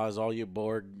hopeless cause. All you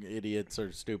Borg idiots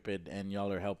are stupid, and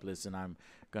y'all are helpless, and I'm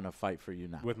going to fight for you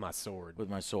now. With my sword. With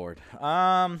my sword.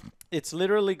 It's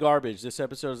literally garbage. This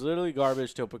episode is literally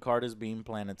garbage till Picard is beamed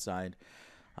planetside.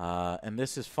 And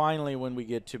this is finally when we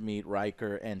get to meet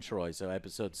Riker and Troy, so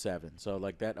episode 7. So,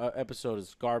 like, that episode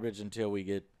is garbage until we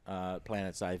get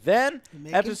planetside. Then,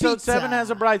 episode 7 has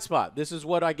a bright spot. This is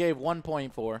what I gave 1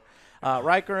 point for.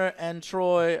 Riker and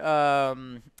Troy,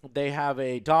 they have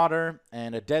a daughter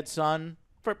and a dead son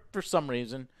for some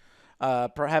reason.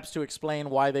 Perhaps to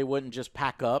explain why they wouldn't just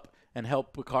pack up and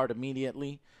help Picard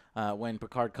immediately. When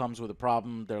Picard comes with a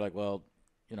problem, they're like, well,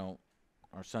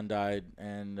 our son died,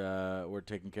 and we're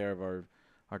taking care of our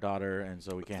daughter, and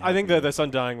so we can't. I think that the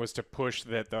son dying was to push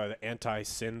that the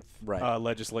anti-synth Right.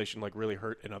 legislation like really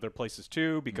hurt in other places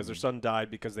too, because their son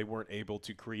died because they weren't able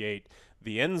to create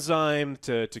the enzyme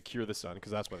to cure the son,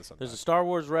 because that's why the son There's died. a Star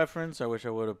Wars reference. I wish I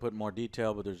would have put more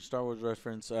detail, but there's a Star Wars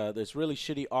reference. There's really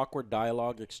shitty, awkward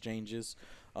dialogue exchanges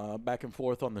back and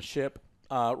forth on the ship.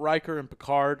 Riker and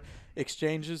Picard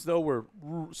exchanges, though, were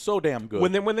so damn good.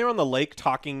 When they're on the lake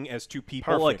talking as two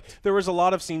people, like there was a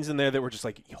lot of scenes in there that were just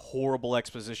like horrible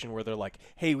exposition where they're like,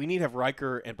 hey, we need to have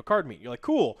Riker and Picard meet. You're like,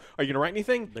 cool. Are you going to write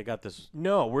anything? They got this.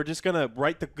 No, we're just going to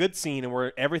write the good scene, and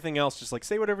we're everything else just like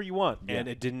say whatever you want. Yeah. And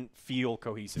it didn't feel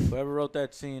cohesive. Whoever wrote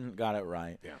that scene got it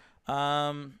right.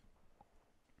 Yeah.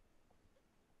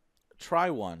 Try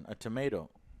one, a tomato.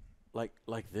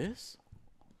 Like this?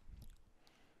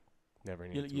 Never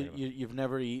eaten You've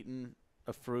never eaten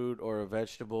a fruit or a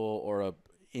vegetable or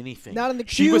anything. Not in the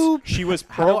cube. She was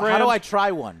How programmed. do I try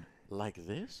one? Like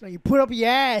this? No, you put up your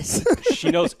ass.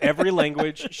 She knows every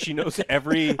language. She knows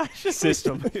every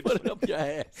system. Put it up your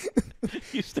ass.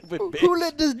 You stupid bitch. Who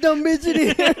let this dumb bitch in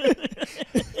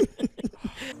here?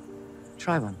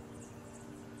 Try one.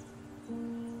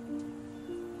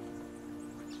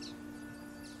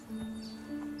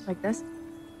 Like this?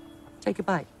 Take a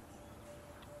bite.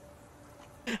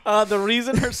 The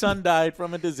reason her son died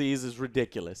from a disease is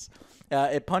ridiculous.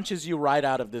 It punches you right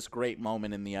out of this great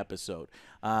moment in the episode.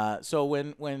 So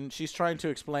when she's trying to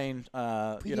explain,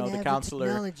 the counselor.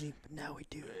 Technology, but now we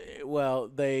do. Well,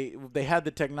 they had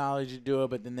the technology to do it,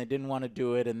 but then they didn't want to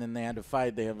do it, and then they had to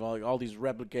fight. They have all these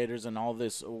replicators and all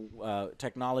this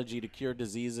technology to cure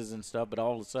diseases and stuff, but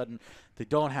all of a sudden they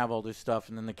don't have all this stuff,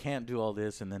 and then they can't do all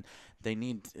this, and then they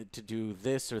need to do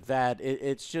this or that.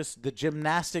 It's just the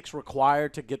gymnastics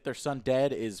required to get their son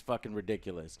dead is fucking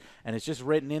ridiculous, and it's just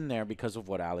written in there because of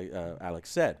what Alex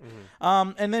said.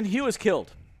 And then he was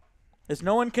killed, as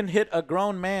no one can hit a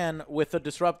grown man with a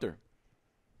disruptor.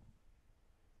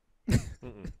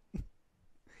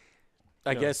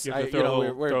 I guess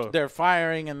they're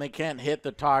firing and they can't hit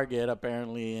the target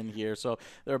apparently in here, so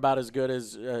they're about as good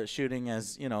as shooting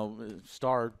as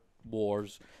Star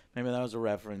Wars. Maybe that was a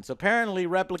reference. Apparently,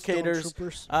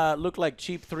 replicators look like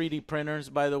cheap 3D printers.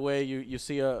 By the way, you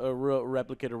see a real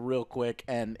replicator real quick,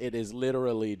 and it is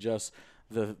literally just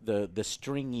the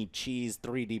stringy cheese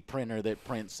 3D printer that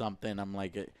prints something. I'm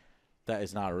like, that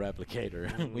is not a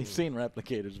replicator. We've seen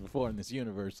replicators before in this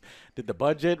universe. Did the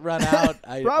budget run out?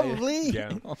 Probably.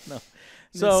 I don't know.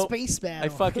 So space battle.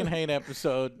 I fucking hate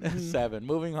episode 7.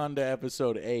 Moving on to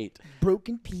episode 8.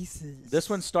 Broken pieces. This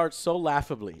one starts so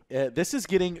laughably. This is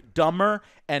getting dumber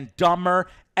and dumber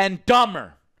and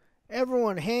dumber.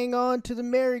 Everyone hang on to the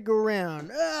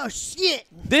merry-go-round. Oh, shit.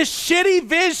 This shitty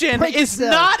vision is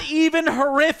not even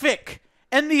horrific.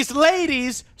 And these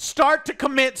ladies start to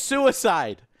commit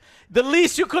suicide. The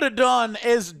least you could have done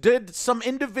is did some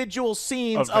individual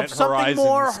scenes of something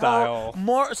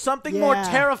more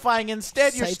terrifying.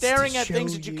 Instead, you're staring at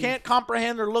things that you can't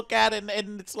comprehend or look at,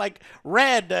 and it's like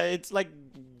red. It's like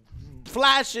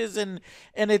flashes, and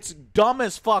it's dumb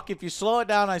as fuck. If you slow it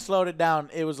down, I slowed it down.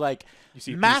 It was like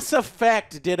Mass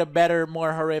Effect did a better,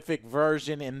 more horrific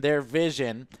version in their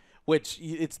vision, which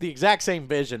it's the exact same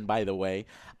vision, by the way.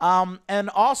 And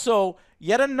also,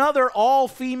 yet another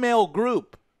all-female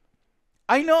group.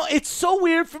 I know it's so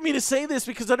weird for me to say this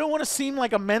because I don't want to seem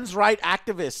like a men's rights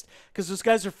activist because those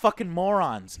guys are fucking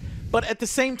morons. But at the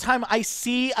same time, I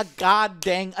see a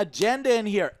goddamn agenda in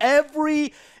here.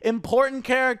 Every important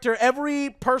character, every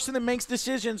person that makes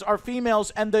decisions are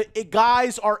females, and the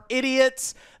guys are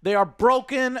idiots. They are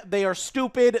broken. They are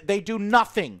stupid. They do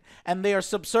nothing, and they are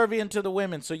subservient to the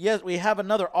women. So yes, we have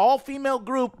another all-female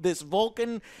group, this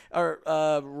Vulcan or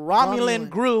Romulan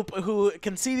group who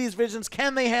can see these visions.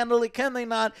 Can they handle it? Can they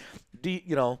not?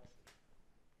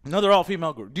 Another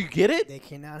all-female group. Do you get it? They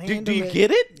cannot handle it. Do you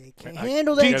get it? They can't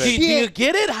handle that shit. Do you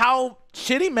get it? How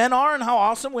shitty men are and how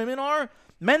awesome women are?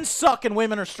 Men suck and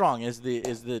women are strong. Is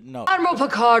the no? Admiral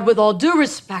Picard, with all due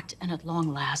respect, and at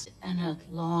long last,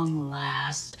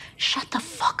 shut the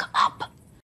fuck up.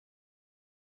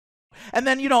 And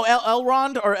then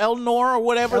Elrond or Elnor or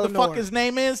whatever the fuck his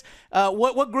name is.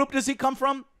 What group does he come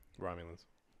from? Romulans.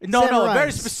 No, a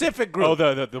very specific group.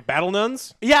 Oh, the battle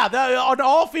nuns? Yeah, an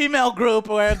all-female group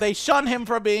where they shun him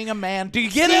for being a man. Do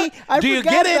you get it? Do you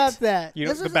get it? About that.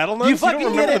 The battle nuns? You fucking don't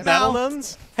remember get it the battle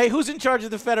nuns? Hey, who's in charge of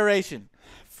the Federation?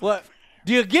 What?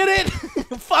 Do you get it?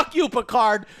 Fuck you,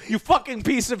 Picard. You fucking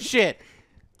piece of shit.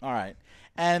 All right.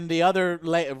 And the other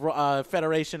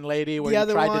Federation lady where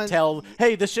you tried to tell,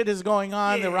 hey, this shit is going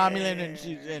on, the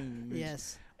Romulan, and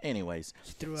yes. Anyways.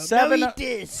 She threw up. No, eat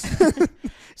this.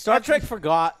 Star Trek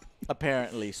forgot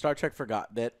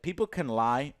that people can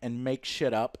lie and make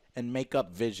shit up and make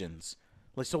up visions.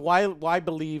 Like, so why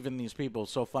believe in these people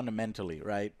so fundamentally,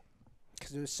 right?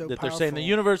 Because it was so that powerful. They're saying the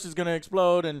universe is going to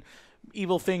explode and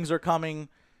evil things are coming.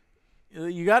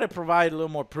 You got to provide a little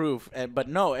more proof. But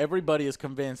no, everybody is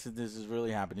convinced that this is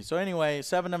really happening. So anyway,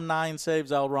 7 of 9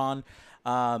 saves Elrond.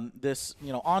 This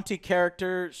auntie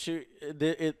character,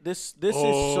 this is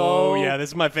so this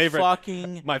is my favorite.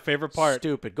 Fucking my favorite part.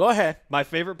 Stupid. Go ahead. My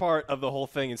favorite part of the whole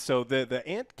thing is the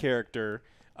aunt character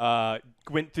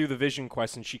went through the vision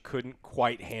quest and she couldn't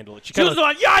quite handle it. She was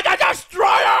like, the destroyer!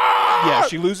 Yeah,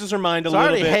 she loses her mind a little bit.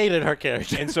 I already hated her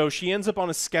character. And so she ends up on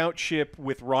a scout ship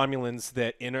with Romulans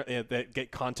that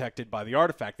get contacted by the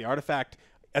artifact. The artifact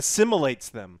assimilates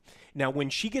them. Now,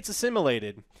 when she gets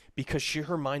assimilated, because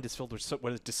her mind is filled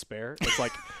with despair, it's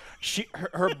like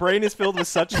her brain is filled with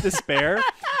such despair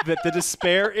that the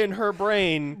despair in her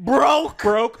brain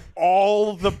broke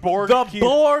all the Borg cube.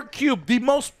 Borg cube, the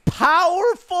most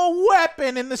powerful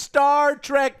weapon in the Star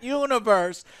Trek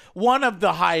universe. One of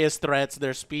the highest threats,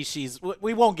 their species.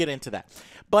 We won't get into that.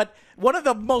 But one of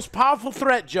the most powerful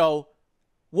threat, Joe,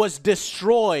 was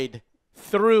destroyed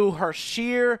through her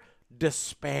sheer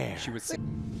despair. She was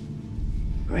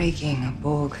breaking a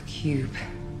Borg cube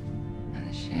and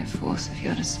the sheer force of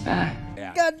your despair.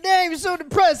 Yeah. God damn, you're so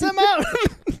depressed. I'm out.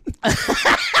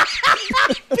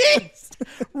 Beast!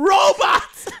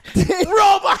 Robots!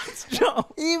 robots, Joe.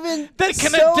 Even that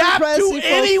can so adapt to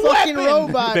any weapon.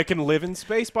 Robot. That can live in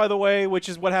space, by the way, which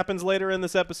is what happens later in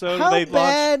this episode. How they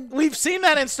bad? We've seen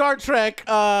that in Star Trek.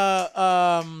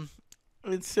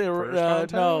 It's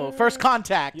First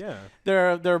Contact. Yeah,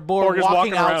 they're Borg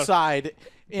walking outside.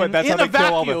 But that's in how a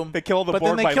vacuum. They kill all the but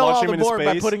Borg then they by kill all launching the them in Borg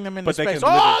space. by putting them into space.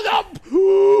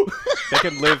 They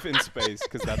can live in space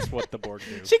because that's what the Borg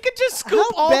do. She could just scoop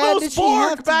all those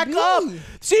Borg back up.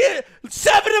 7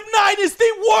 of 9 is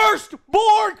the worst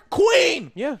Borg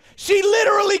queen. Yeah. She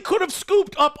literally could have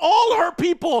scooped up all her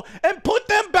people and put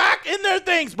them back in their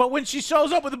things. But when she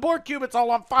shows up with the Borg cube, it's all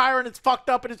on fire and it's fucked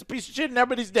up and it's a piece of shit and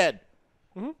everybody's dead.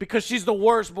 Because she's the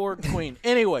worst Borg queen.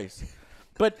 Anyways.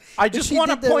 But I just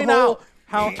want to point out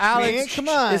how Alex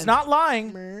is not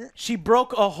lying. She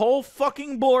broke a whole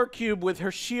fucking Borg cube with her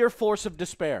sheer force of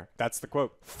despair. That's the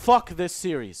quote. Fuck this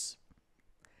series.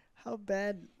 How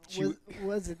bad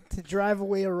was it to drive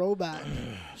away a robot?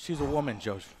 She's a woman,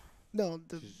 Joe. No,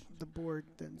 the Borg.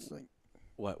 That's like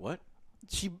what?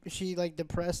 She like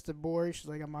depressed the Borg. She's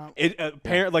like, I'm out.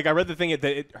 Apparently, like I read the thing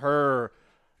that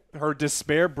her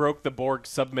despair broke the Borg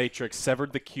submatrix,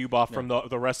 severed the cube off from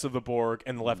the rest of the Borg,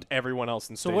 and left everyone else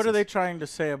in stasis. So what are they trying to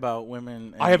say about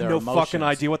women and I have their no emotions? fucking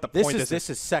idea what the point is. This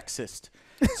is sexist.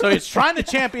 So it's trying to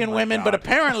champion women, but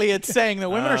apparently it's saying that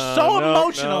women are so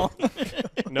emotional.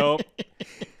 Nope.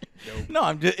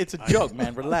 No, it's a joke,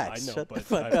 man. Relax. I know, Shut but the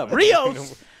fuck up.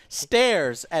 Rios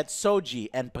stares at Soji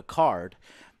and Picard,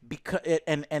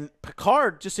 and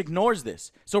Picard just ignores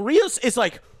this. So Rios is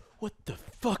like, what the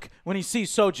fuck? When he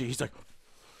sees Soji, he's like,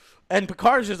 and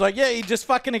Picard's just like, yeah, he just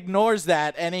fucking ignores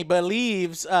that, and he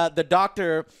believes the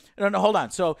doctor. No, hold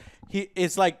on. So he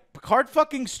is like, Picard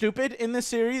fucking stupid in this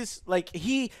series. Like,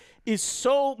 he is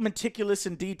so meticulous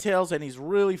in details, and he's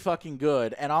really fucking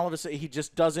good. And all of a sudden, he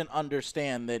just doesn't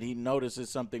understand that he notices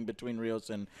something between Rios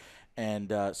and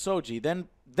Soji.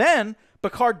 Then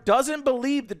Picard doesn't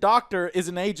believe the doctor is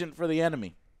an agent for the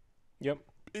enemy. Yep.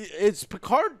 Is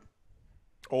Picard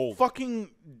fucking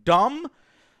dumb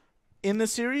in the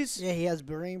series? Yeah, he has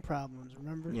brain problems,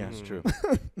 remember? Yeah, it's true.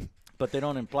 But they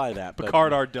don't imply that.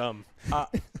 Picard are dumb.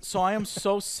 So I am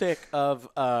so sick of,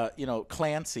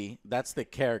 Clancy. That's the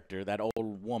character, that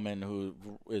old woman who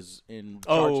is in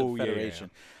charge of the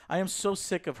Federation. Yeah. I am so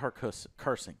sick of her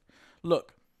cursing.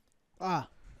 Look. I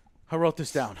wrote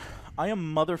this down. I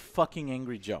am motherfucking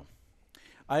AngryJoe.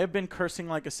 I have been cursing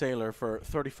like a sailor for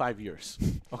 35 years.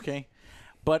 Okay?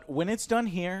 But when it's done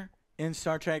here in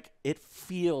Star Trek, it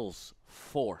feels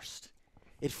forced.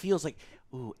 It feels like,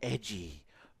 ooh, edgy.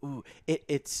 Ooh,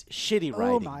 it's shitty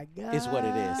writing. Oh my God. Is what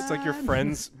it is. It's like your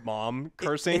friend's mom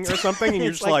cursing or something, and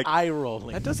you're just like eye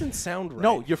rolling. That doesn't sound right.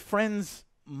 No, your friend's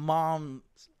mom's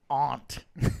aunt.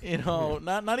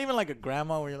 Not even like a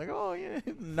grandma where you're like, oh yeah.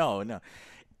 No.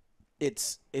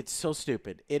 It's so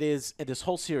stupid. It is this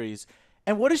whole series.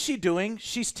 And what is she doing?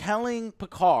 She's telling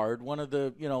Picard, one of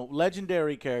the,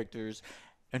 legendary characters,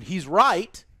 and he's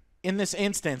right. In this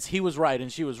instance, he was right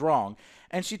and she was wrong.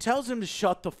 And she tells him to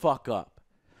shut the fuck up.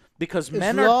 Because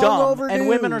men are dumb and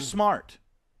women are smart.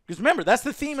 Because remember, that's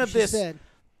the theme of this.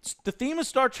 The theme of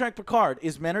Star Trek Picard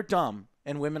is men are dumb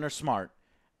and women are smart.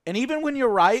 And even when you're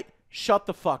right, shut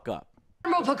the fuck up.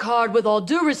 Admiral Picard, with all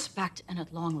due respect, and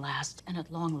at long last,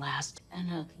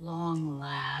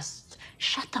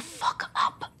 shut the fuck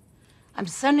up. I'm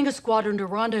sending a squadron to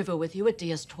rendezvous with you at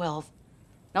DS-12.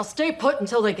 Now stay put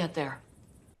until they get there.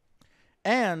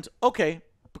 And, okay,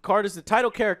 Picard is the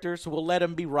title character, so we'll let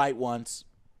him be right once.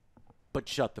 But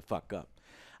shut the fuck up.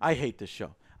 I hate this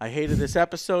show. I hated this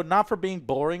episode, not for being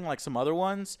boring like some other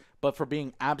ones, but for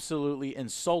being absolutely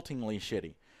insultingly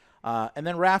shitty. And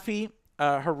then Raffi,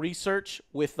 her research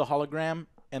with the hologram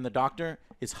and the doctor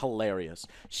is hilarious.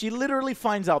 She literally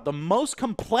finds out the most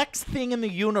complex thing in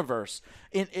the universe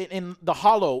in the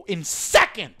holo in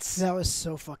seconds. That was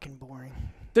so fucking boring.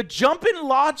 The jump in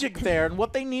logic there and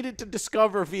what they needed to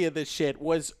discover via this shit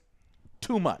was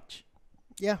too much.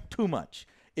 Yeah. Too much.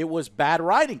 It was bad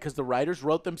writing because the writers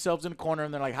wrote themselves in a corner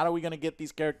and they're like, how are we going to get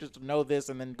these characters to know this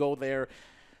and then go there?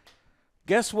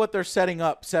 Guess what they're setting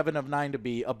up 7 of 9 to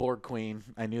be? A Borg queen.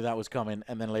 I knew that was coming.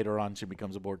 And then later on she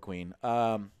becomes a Borg queen.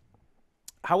 How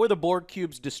were the Borg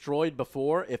cubes destroyed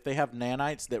before if they have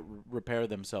nanites that repair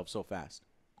themselves so fast?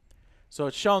 So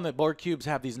it's shown that Borg cubes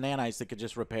have these nanites that could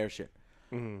just repair shit.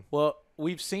 Mm-hmm. Well,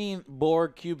 we've seen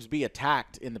Borg cubes be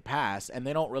attacked in the past, and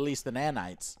they don't release the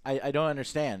nanites. I don't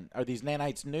understand. Are these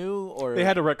nanites new, or they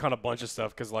had to retcon a bunch of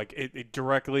stuff because like it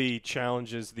directly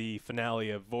challenges the finale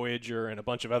of Voyager and a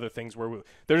bunch of other things where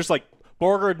they're just like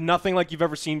Borg are nothing like you've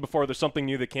ever seen before. There's something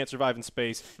new that can't survive in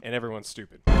space, and everyone's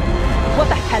stupid. What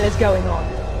the hell is going on?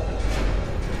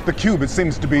 The cube, it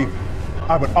seems to be,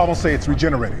 I would almost say it's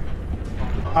regenerating.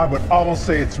 I would almost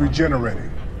say it's regenerating.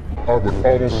 I would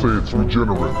almost say it's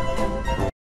regenerating.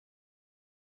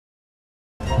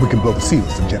 We can blow the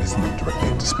seals and jettison them directly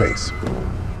into space.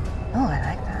 Oh, I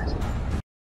like that.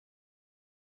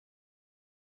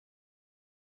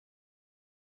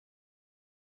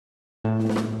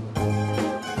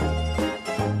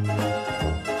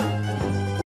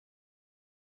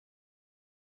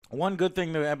 One good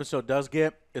thing the episode does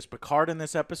get is Picard in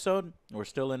this episode, we're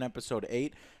still in episode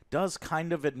 8, does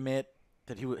kind of admit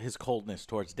that his coldness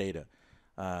towards Data.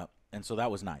 And so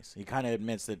that was nice. He kind of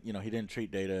admits that, you know, he didn't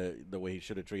treat Data the way he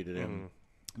should have treated him.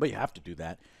 But you have to do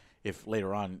that if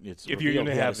later on it's if revealed you're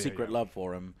gonna he have had a secret love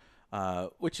for him,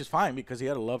 which is fine because he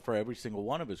had a love for every single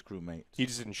one of his crewmates. He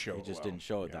just didn't show it. He just didn't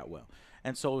show it that well.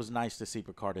 And so it was nice to see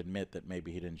Picard admit that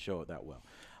maybe he didn't show it that well.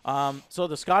 So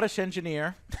the Scottish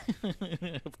engineer,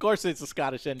 of course it's a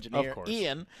Scottish engineer,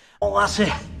 Ian. Oh,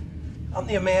 Lassie, I'm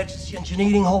the emergency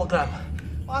engineering hologram.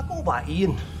 I go by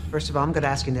Ian. First of all, I'm going to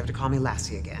ask you never to call me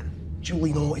Lassie again.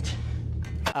 Duly noted.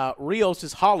 Rios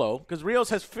is hollow, because Rios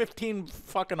has 15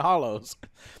 fucking hollows.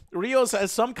 Rios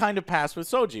has some kind of past with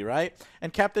Soji, right?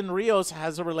 And Captain Rios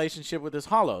has a relationship with his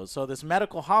hollows. So this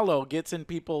medical hollow gets in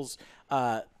people's,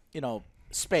 you know,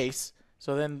 space.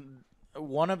 So then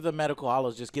one of the medical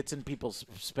hollows just gets in people's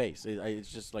space.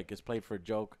 It's just like it's played for a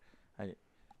joke.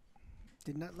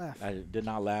 Did not laugh. I did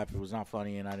not laugh. It was not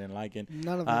funny, and I didn't like it.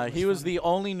 None of it he was the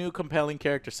only new compelling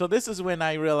character. So this is when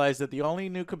I realized that the only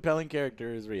new compelling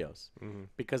character is Rios,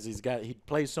 because he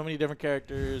plays so many different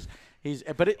characters.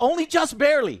 But it only just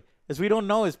barely, as we don't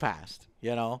know his past,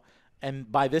 you know.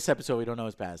 And by this episode, we don't know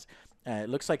his past. It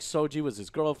looks like Soji was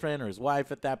his girlfriend or his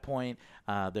wife at that point.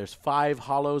 There's 5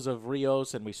 hollows of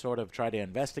Rios, and we sort of try to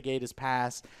investigate his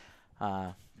past.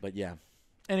 But yeah.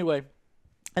 Anyway.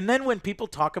 And then when people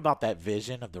talk about that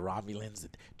vision of the Romulans,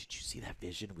 did you see that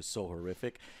vision? It was so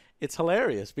horrific. It's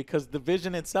hilarious because the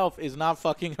vision itself is not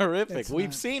fucking horrific.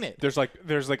 We've seen it. There's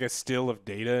like a still of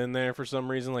Data in there for some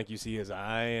reason. Like you see his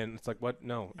eye, and it's like, what?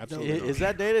 No, absolutely. Is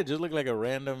that Data? It just looked like a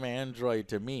random android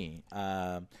to me.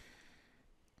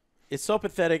 It's so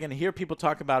pathetic, and hear people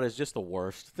talk about it is just the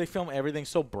worst. They film everything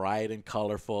so bright and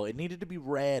colorful. It needed to be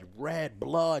red,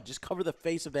 blood. Just cover the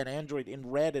face of that android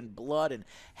in red and blood and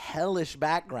hellish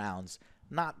backgrounds,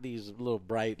 not these little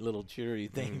bright, little cheery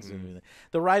things.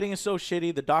 The writing is so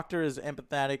shitty. The doctor is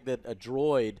empathetic that a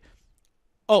droid...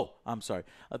 Oh, I'm sorry.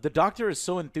 The doctor is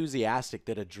so enthusiastic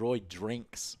that a droid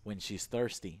drinks when she's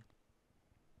thirsty.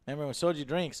 Remember when Soji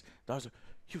drinks, the doctor's like,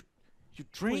 you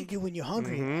drink when you're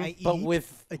hungry. I but eat,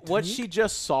 with what she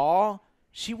just saw,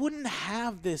 she wouldn't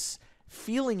have this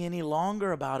feeling any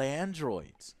longer about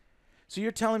androids. So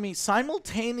you're telling me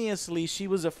simultaneously she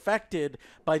was affected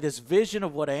by this vision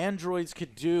of what androids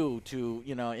could do to,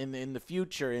 you know, in the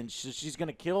future, and she's going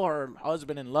to kill her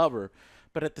husband and lover,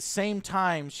 but at the same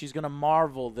time she's going to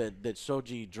marvel that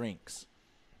Soji drinks,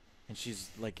 and she's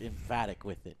like emphatic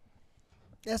with it.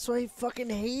 That's why he fucking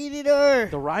hated her.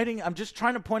 The writing, I'm just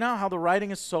trying to point out how the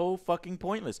writing is so fucking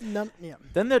pointless. Yeah.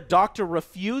 Then the doctor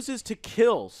refuses to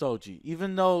kill Soji,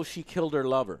 even though she killed her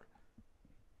lover.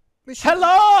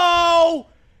 Hello!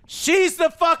 She's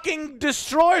the fucking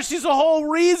destroyer. She's the whole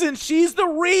reason. She's the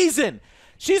reason.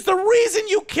 She's the reason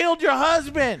you killed your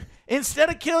husband. Instead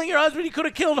of killing your husband, you could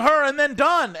have killed her and then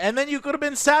done. And then you could have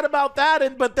been sad about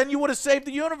that, but then you would have saved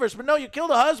the universe. But no, you killed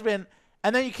a husband,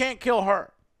 and then you can't kill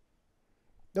her.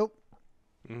 Nope.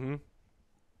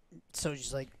 So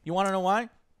she's like... You want to know why?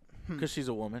 Because she's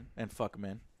a woman and fuck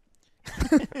men.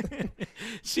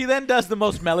 She then does the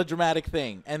most melodramatic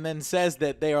thing and then says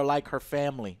that they are like her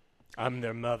family. I'm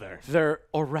their mother.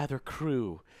 Or rather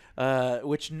crew,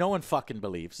 which no one fucking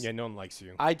believes. Yeah, no one likes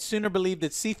you. I'd sooner believe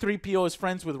that C-3PO is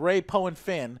friends with Ray, Poe, and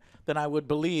Finn than I would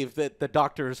believe that the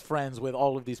Doctor is friends with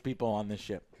all of these people on this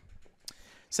ship.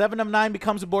 7 of 9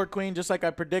 becomes a Borg queen, just like I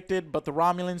predicted, but the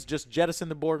Romulans just jettison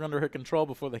the Borg under her control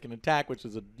before they can attack, which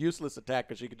is a useless attack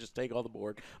because she could just take all the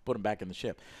Borg, put them back in the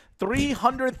ship.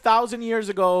 300,000 years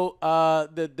ago,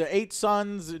 the 8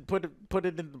 suns put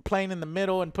it in the plane in the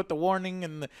middle and put the warning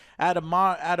and the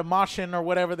admonition or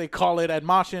whatever they call it,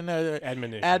 admonition,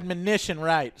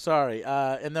 right? Sorry,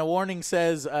 and the warning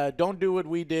says, "Don't do what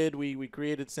we did. We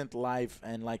created synth life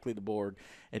and likely the Borg."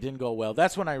 It didn't go well.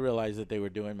 That's when I realized that they were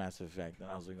doing Mass Effect,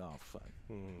 and I was like, oh, fuck.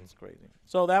 That's crazy.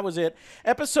 So that was it.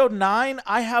 Episode 9,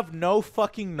 I have no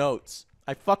fucking notes.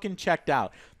 I fucking checked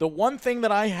out. The one thing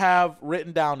that I have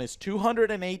written down is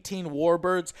 218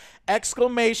 warbirds,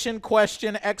 exclamation,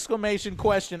 question, exclamation,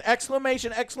 question,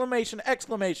 exclamation, exclamation,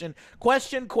 exclamation,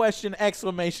 question, question,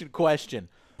 exclamation, question.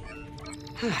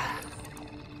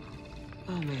 Oh,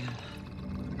 man.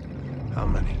 How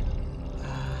many?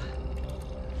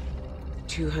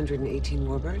 218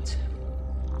 warbirds.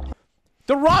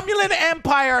 The Romulan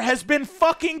Empire has been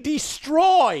fucking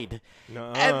destroyed.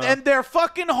 And their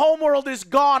fucking homeworld is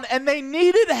gone, and they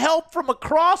needed help from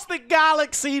across the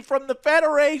galaxy from the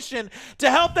Federation to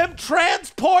help them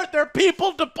transport their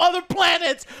people to other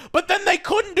planets, but then they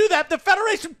couldn't do that. The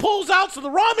Federation pulls out, so the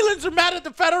Romulans are mad at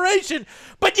the Federation,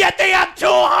 but yet they have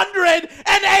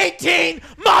 218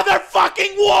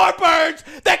 motherfucking warbirds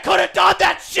that could have done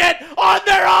that shit on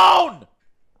their own!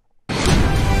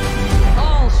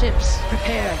 All ships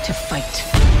prepare to fight.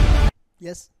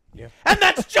 Yes. Yeah. And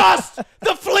that's just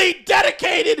the fleet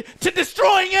dedicated to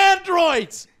destroying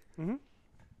androids. Mm-hmm.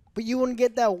 But you wouldn't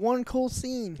get that one cool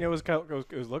scene. Yeah, it was that cool.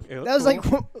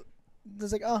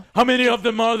 was like, oh. How many of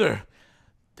them are there?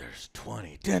 There's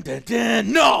 20. Dun, dun,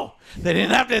 dun. No, they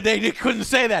didn't have to. They couldn't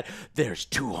say that. There's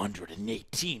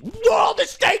 218. Whoa, the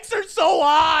stakes are so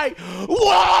high.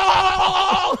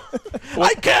 Whoa!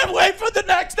 I can't wait for the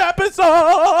next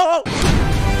episode.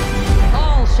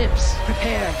 All ships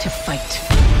prepare to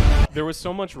fight. There was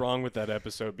so much wrong with that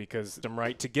episode because I'm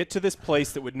right to get to this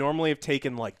place that would normally have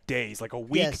taken like days, like a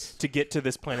week to get to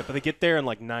this planet, but they get there in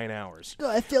like 9 hours. Oh,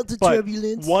 I felt the But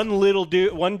turbulence. one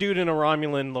dude in a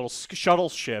Romulan little shuttle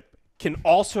ship can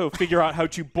also figure out how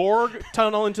to Borg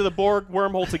tunnel into the Borg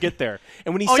wormhole to get there.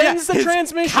 And when he sends the his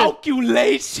transmission,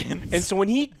 calculations. And so when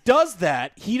he does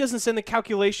that, he doesn't send the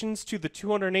calculations to the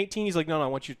 218. He's like, no, I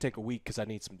want you to take a week because I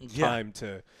need some time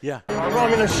to. Yeah. Our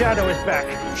Romulan shadow is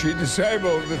back. She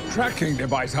disabled the tracking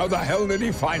device. How the hell did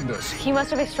he find us? He must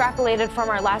have extrapolated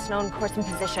from our last known course and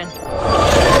position.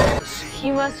 He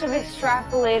must have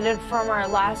extrapolated from our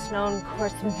last known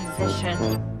course and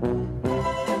position.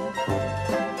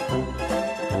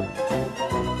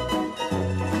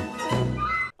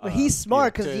 But he's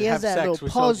smart because he has that little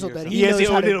puzzle that he has knows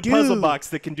a how to little do. puzzle box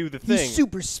that can do the thing. He's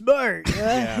super smart.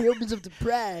 Yeah. He opens up the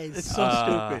prize. It's so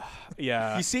stupid.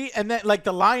 Yeah. You see, and then like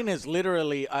the line is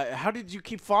literally, how did you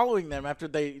keep following them after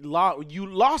you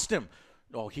lost him?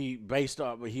 Oh, he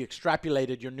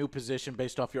extrapolated your new position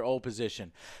based off your old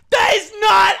position. That is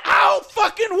not how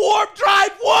fucking warp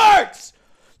drive works.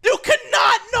 You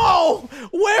cannot know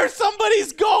where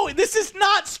somebody's going. This is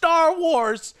not Star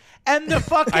Wars. And the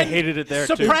fucking I hated it there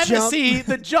supremacy,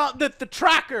 too. the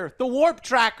tracker, the warp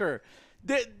tracker.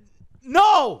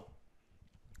 No.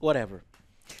 Whatever.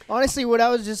 Honestly, what I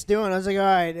was just doing, I was like, all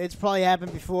right, it's probably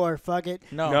happened before. Fuck it.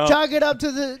 No. Chalk it up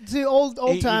to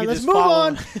old time. Let's move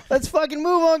on. Let's fucking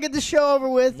move on. Get the show over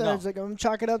with. No. I was like, I'm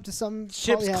chalk it up to some.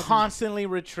 Ships constantly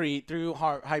retreat through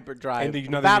hyperdrive. And the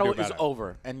battle is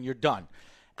over, and you're done.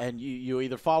 And you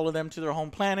either follow them to their home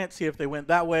planet, see if they went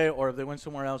that way, or if they went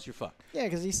somewhere else, you're fucked. Yeah,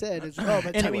 because he said, by the time he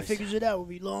Anyways. figures it out, we'll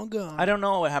be long gone. I don't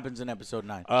know what happens in episode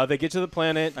 9. They get to the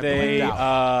planet. I They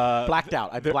blacked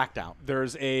out. I blacked out.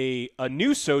 There's a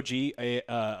new Soji,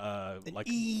 like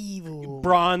evil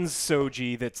bronze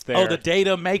Soji that's there. Oh, the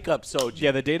Data makeup Soji.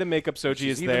 Yeah, the Data makeup Soji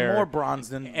is even there. Even more bronze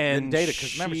than Data,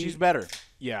 because remember, she's better.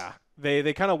 Yeah.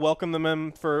 They kind of welcome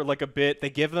them for like a bit.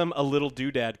 They give them a little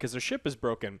doodad because their ship is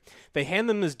broken. They hand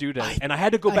them this doodad, and I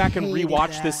had to go back and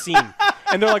rewatch this scene.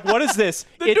 And they're like, "What is this?"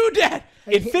 Doodad.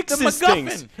 It fixes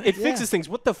things. It Yeah. fixes things.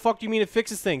 What the fuck do you mean it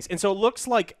fixes things? And so it looks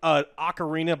like a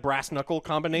ocarina brass knuckle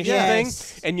combination thing,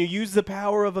 and you use the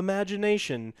power of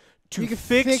imagination to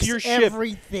fix your ship.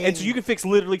 Everything. And so you can fix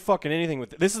literally fucking anything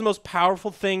with it. This is the most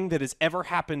powerful thing that has ever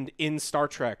happened in Star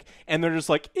Trek. And they're just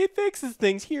like, it fixes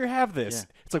things. Here, have this.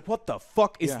 Yeah. It's like, what the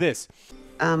fuck is this?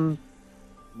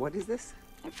 What is this?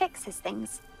 It fixes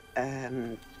things.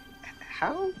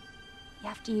 How? You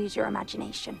have to use your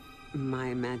imagination. My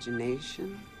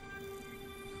imagination.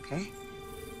 Okay.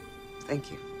 Thank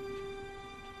you.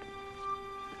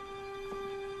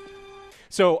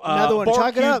 So Another one. Borg Chalk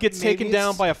it Cube up. gets Maybe taken down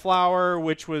it's- by a flower,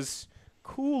 which was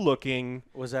cool looking.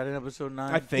 Was that in episode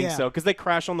 9? I think so, because they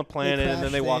crash on the planet and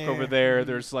then they walk over there. there.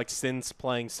 There's like synths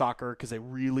playing soccer because they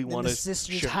really And want the to.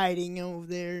 sister's hiding over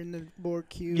there in the Borg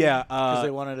cube. Yeah, Because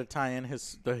they wanted to tie in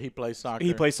he plays soccer.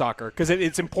 He plays soccer because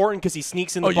it's important because he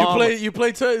sneaks in the Oh, bomb. you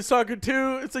play soccer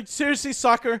too? It's like, seriously,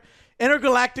 soccer?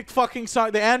 Intergalactic fucking soccer.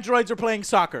 The androids are playing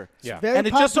soccer. Yeah. Very and it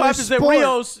just so popular happens that sport.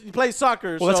 Rios plays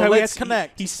soccer, Well, that's so how let's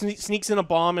connect. He sneaks in a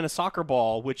bomb and a soccer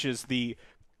ball, which is the.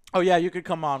 Oh, yeah, you could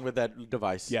come on with that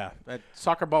device. Yeah. That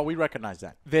soccer ball, we recognize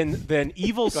that. Then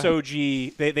evil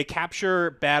Soji, they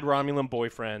capture bad Romulan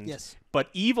boyfriend. Yes. But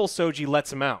evil Soji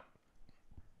lets him out.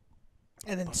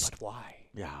 And then But why?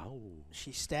 Yeah.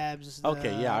 she stabs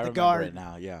Okay, yeah, I the remember guard. it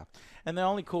now, yeah. And the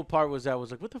only cool part was that I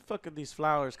was like, what the fuck are these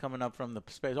flowers coming up from the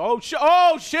space? Oh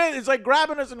shit! It's like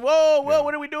grabbing us and whoa,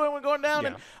 what are we doing? We're going down.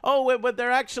 Yeah. And but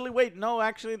they're actually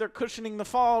they're cushioning the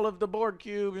fall of the Borg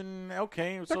cube. And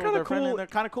okay, so they're cool. They're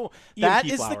kind of cool. That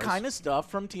is the kind of stuff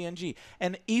from TNG.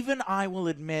 And even I will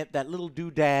admit that little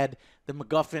doodad, the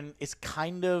MacGuffin, is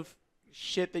kind of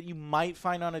shit that you might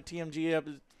find on a TNG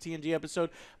episode,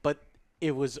 but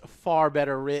it was far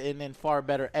better written and far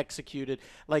better executed.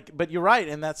 But you're right,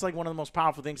 and that's like one of the most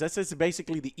powerful things. That's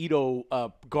basically the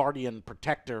Ito guardian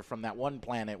protector from that one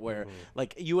planet where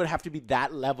like you would have to be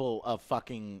that level of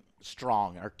fucking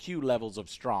strong, or Q levels of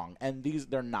strong, and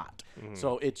they're not.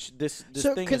 So it's this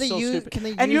thing is so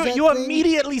stupid. And you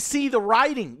immediately see the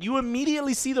writing. You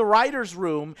immediately see the writer's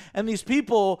room, and these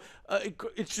people.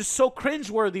 It's just so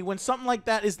cringeworthy when something like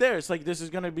that is there. It's like this is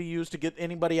going to be used to get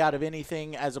anybody out of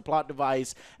anything as a plot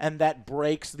device, and that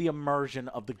breaks the immersion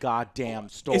of the goddamn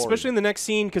story. Especially in the next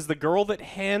scene, because the girl that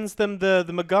hands them the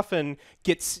MacGuffin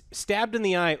gets stabbed in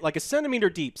the eye, like a centimeter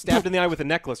deep, stabbed in the eye with a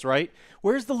necklace, right?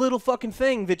 Where's the little fucking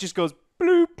thing that just goes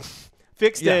bloop?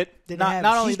 Fixed it. Not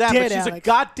only that, but she's a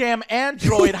goddamn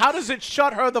android. How does it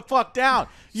shut her the fuck down?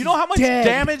 You know how much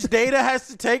damage Data has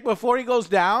to take before he goes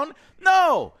down?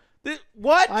 No.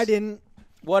 What? I didn't.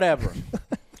 Whatever.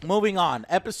 Moving on.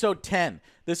 Episode 10.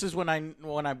 This is when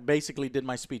I basically did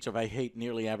my speech of I hate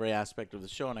nearly every aspect of the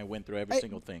show, and I went through every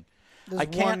single thing. I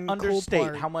can't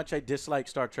understate how much I dislike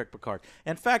Star Trek Picard.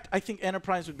 In fact, I think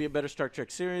Enterprise would be a better Star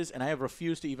Trek series, and I have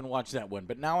refused to even watch that one.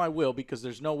 But now I will, because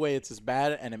there's no way it's as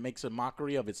bad, and it makes a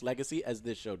mockery of its legacy as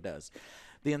this show does.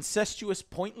 The incestuous,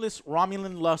 pointless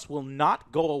Romulan lust will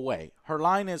not go away. Her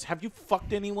line is, have you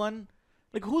fucked anyone?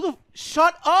 Like,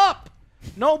 shut up!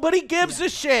 Nobody gives a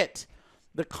shit!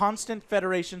 The constant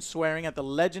Federation swearing at the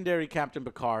legendary Captain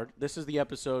Picard. This is the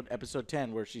episode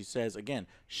 10, where she says, again,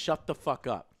 shut the fuck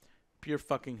up. Pure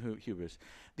fucking hubris.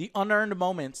 The unearned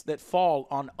moments that fall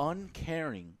on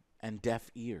uncaring and deaf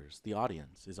ears. The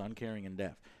audience is uncaring and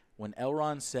deaf. When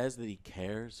Elrond says that he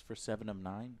cares for 7 of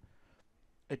 9,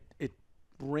 it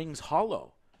rings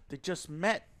hollow. They just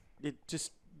met.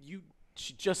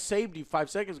 She just saved you 5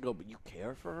 seconds ago, but you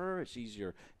care for her? She's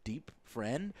your deep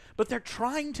friend? But they're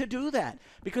trying to do that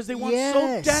because they want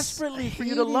so desperately for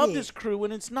you to love this crew,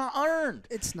 when it's not earned.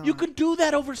 It's not. You can do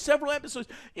that over several episodes.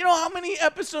 You know how many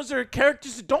episodes there are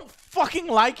characters that don't fucking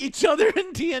like each other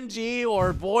in TNG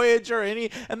or Voyager or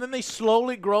and then they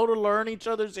slowly grow to learn each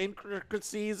other's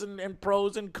intricacies and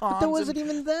pros and cons. But there wasn't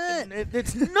even that.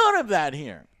 It's none of that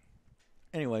here.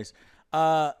 Anyways,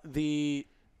 the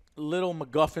little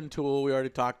MacGuffin tool we already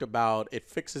talked about, it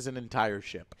fixes an entire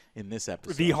ship in this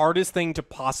episode. The hardest thing to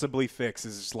possibly fix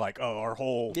is just like, our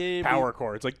whole power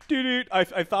core. It's like, dude, I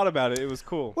thought about it. It was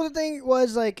cool. Well, the thing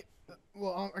was like,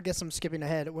 well, I guess I'm skipping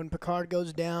ahead. When Picard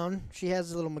goes down, she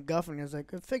has a little MacGuffin. It's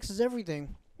like, it fixes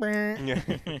everything.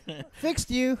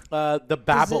 Fixed you. The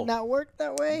babble. Does it not work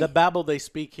that way? The babble they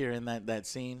speak here in that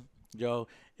scene, Joe,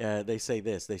 they say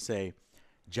this. They say,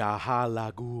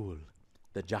 Jahalagul.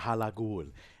 The Jahalagul.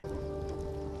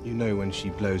 You know, when she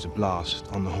blows a blast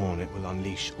on the horn, it will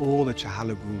unleash all the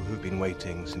Jahalagul who've been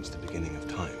waiting since the beginning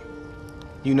of time.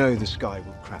 You know the sky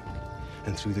will crack,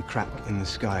 and through the crack in the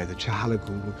sky, the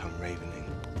Jahalagul will come ravening.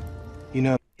 You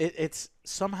know... It's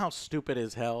somehow stupid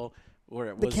as hell. Where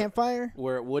it the was, campfire?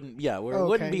 Where it wouldn't, it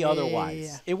wouldn't be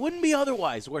otherwise. Yeah. It wouldn't be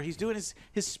otherwise, where he's doing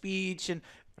his speech, and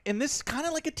this is kind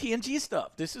of like a TNG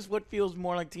stuff. This is what feels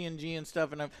more like TNG and stuff.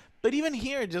 But even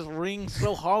here, it just rings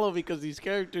so hollow because these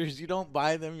characters, you don't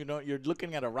buy them. You're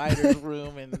looking at a writer's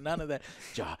room and none of that.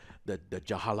 The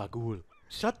Jahalagul.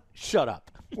 Shut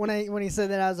up. When he said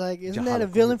that, I was like, isn't that a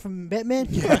villain from Batman?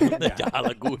 The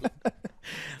Jahalagul.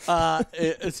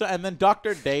 And then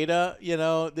Dr. Data,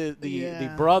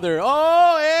 the brother.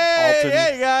 Oh,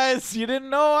 hey guys, you didn't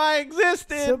know I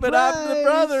existed, Surprise. But I'm the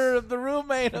brother of the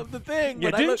roommate of the thing.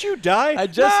 Yeah, but didn't you die? I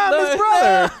just I'm his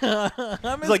brother.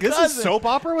 I'm his like, cousin. this is soap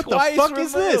opera? What the fuck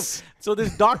is this? So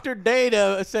this Dr.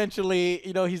 Data, essentially,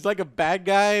 he's like a bad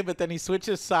guy, but then he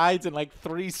switches sides in like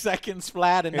 3 seconds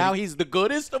flat, and now he's the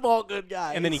goodest of all good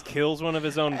guys. And then he kills one of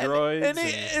his own droids. And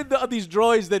these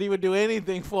droids that he would do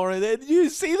anything for. And you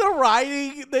see the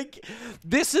writing?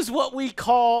 This is what we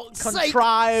call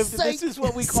contrived. This is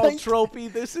what we call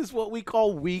tropey. This is what we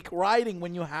call weak writing,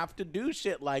 when you have to do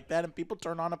shit like that and people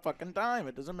turn on a fucking dime.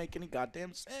 It doesn't make any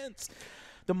goddamn sense.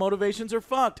 The motivations are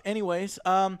fucked. Anyways,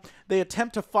 they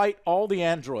attempt to fight all the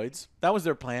androids. That was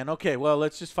their plan. Okay, well,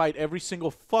 let's just fight every single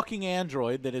fucking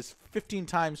android that is 15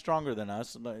 times stronger than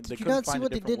us. Did you not see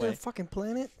what they did to the fucking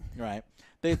planet? Right.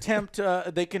 They attempt,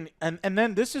 they can, and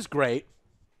then this is great.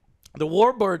 The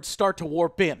warbirds start to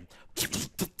warp in.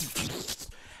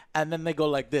 and then they go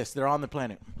like this. They're on the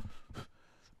planet.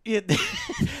 They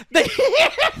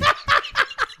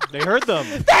heard them.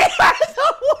 They heard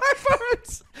the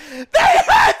warbirds. They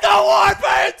heard the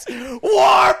warbirds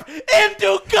warp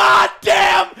into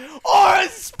goddamn or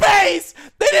space.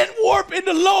 They didn't warp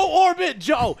into low orbit,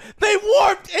 Joe. They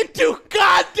warped into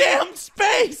goddamn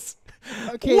space.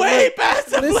 Okay, way look, past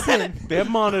the listen. planet. They have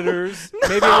monitors.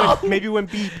 No. Maybe when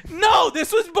beep. No,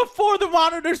 this was before the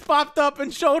monitors popped up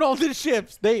and showed all the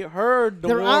ships. They heard the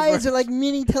Their warbirds. eyes are like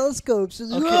mini telescopes.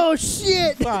 It's, Okay. oh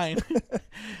shit! Fine.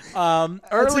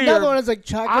 That's Earlier, another one. It's like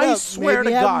chalk it I up. swear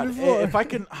Maybe to happened God, before. if I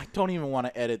can, I don't even want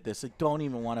to edit this. I don't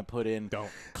even want to put in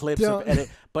clips Don't. of edit.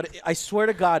 But I swear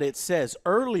to God, it says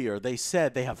earlier they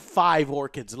said they have 5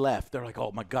 orchids left. They're like,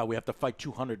 oh my God, we have to fight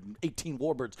 218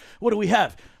 warbirds. What do we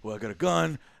have? Well, I got a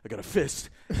gun, I got a fist,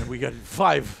 and we got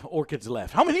 5 orchids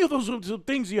left. How many of those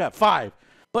things do you have? 5.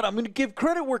 But I'm going to give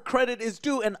credit where credit is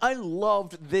due, and I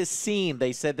loved this scene.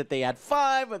 They said that they had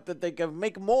 5, but that they could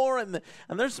make more, and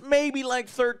there's maybe like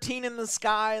 13 in the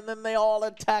sky, and then they all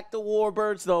attack the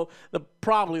warbirds, though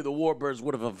probably the warbirds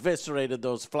would have eviscerated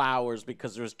those flowers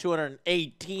because there's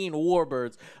 218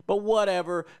 warbirds. But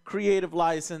whatever, creative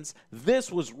license.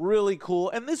 This was really cool,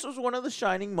 and this was one of the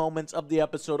shining moments of the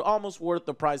episode, almost worth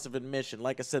the price of admission.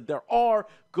 Like I said, there are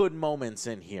good moments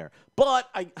in here, but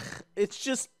it's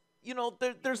just... You know,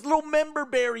 there's little member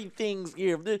berry things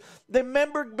here. The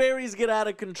member berries get out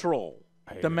of control.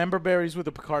 The member berries with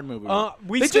the Picard maneuver.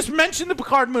 They just mentioned the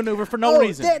Picard maneuver for no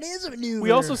reason. That is a maneuver. We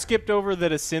also skipped over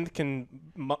that a synth can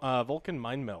Vulcan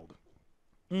mind meld.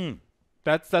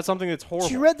 That's something that's horrible.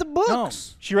 She read the books. No.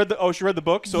 She read the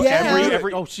book. So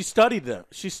Yeah. she studied them.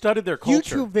 She studied their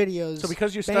culture. YouTube videos. So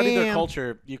because you studied their Bam.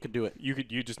 culture, you could do it.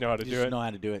 You just know how to do just it. know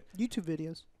how to do it. YouTube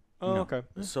videos. Oh, No, okay.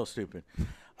 It's so stupid.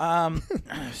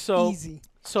 So Easy.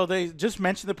 So they just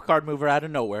mentioned the Picard mover out of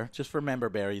nowhere, just for member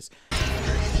berries.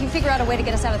 If you figure out a way to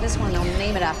get us out of this one, they'll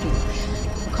name it after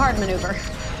you. Picard maneuver.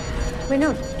 Wait,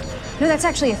 no, that's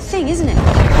actually a thing, isn't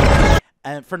it?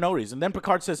 And for no reason. Then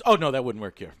Picard says, oh, no, that wouldn't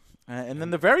work here. And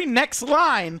then the very next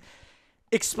line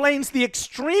explains the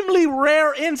extremely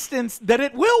rare instance that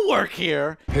it will work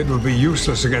here. It will be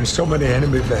useless against so many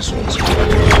enemy vessels.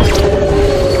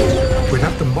 We'd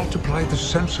have to multiply the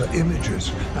sensor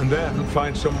images and then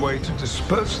find some way to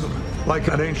disperse them, like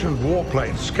an ancient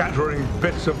warplane scattering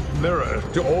bits of mirror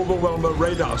to overwhelm a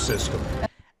radar system.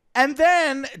 And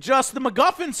then just the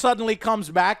MacGuffin suddenly comes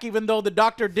back, even though the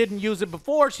Doctor didn't use it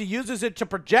before. She uses it to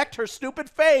project her stupid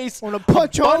face. Want to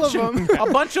punch all of them.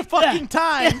 A bunch of fucking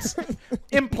times,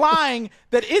 implying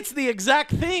that it's the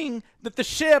exact thing that the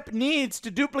ship needs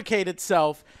to duplicate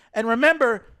itself. And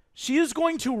remember, she is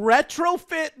going to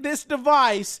retrofit this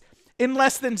device in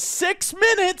less than 6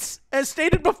 minutes, as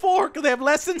stated before, because they have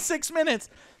less than 6 minutes.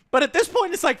 But at this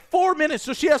point, it's like 4 minutes.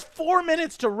 So she has 4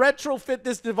 minutes to retrofit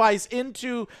this device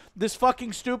into this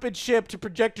fucking stupid ship to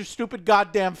project her stupid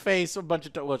goddamn face a bunch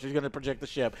of times. Well, she's going to project the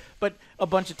ship, but a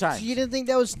bunch of times. So you didn't think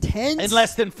that was tense? In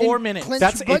less than 4 minutes.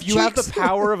 That's if you have the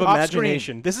power of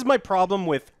imagination. This is my problem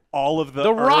with all of the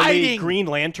early writing. Green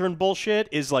Lantern bullshit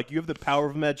is like, you have the power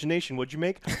of imagination. What'd you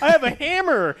make? I have a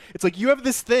hammer. It's like, you have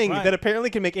this thing that apparently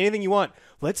can make anything you want.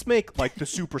 Let's make like the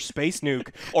super space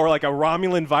nuke or like a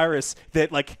Romulan virus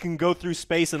that like can go through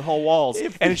space and hull walls.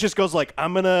 And it just goes like,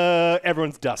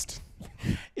 everyone's dust.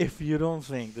 If you don't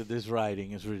think that this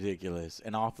writing is ridiculous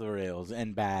and off the rails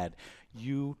and bad,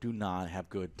 you do not have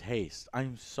good taste.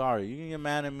 I'm sorry. You can get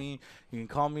mad at me. You can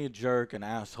call me a jerk, an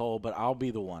asshole, but I'll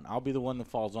be the one. I'll be the one that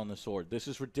falls on the sword. This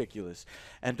is ridiculous.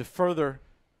 And to further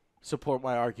support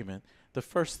my argument, the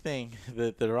first thing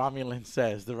that the Romulan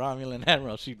says, the Romulan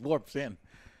admiral, she warps in.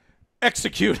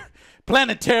 Execute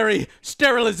planetary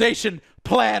sterilization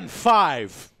plan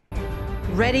 5.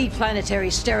 Ready planetary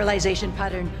sterilization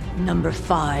pattern number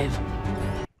 5.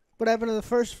 What happened to the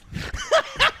first?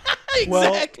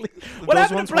 Exactly. What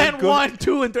happened to plan 1,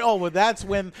 2, and 3? Oh, well, that's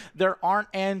when there aren't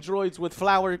androids with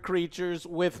flower creatures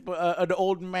with an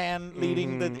old man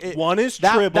leading the. 1 is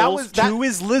Tribbles, 2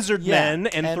 is Lizard Men,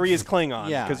 and 3 is Klingon.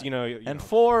 Yeah, because you know. And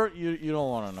 4, you don't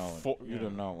want to know. You do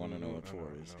not want to know what 4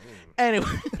 is. Anyway,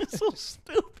 it's so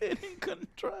stupid and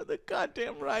the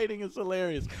goddamn writing is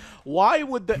hilarious. Why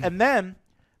would and then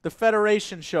the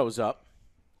Federation shows up.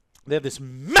 They have this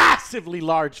massively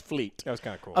large fleet. That was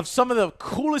kind of cool. Of some of the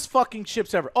coolest fucking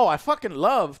ships ever. Oh, I fucking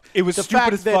love it. Was the stupid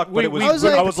fact as that fuck, but it was.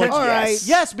 I was like, all right.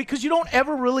 Yes, because you don't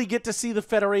ever really get to see the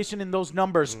Federation in those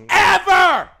numbers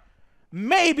ever.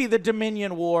 Maybe the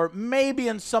Dominion War, maybe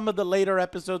in some of the later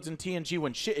episodes in TNG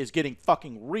when shit is getting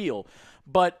fucking real.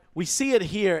 But we see it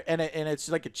here, and it's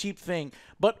like a cheap thing.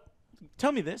 But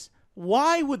tell me this: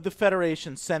 why would the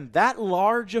Federation send that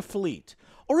large a fleet?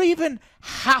 or even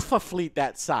half a fleet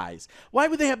that size? Why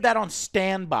would they have that on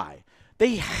standby?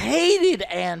 They hated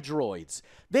androids.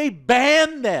 They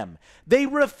banned them. They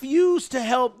refused to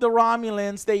help the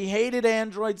Romulans. They hated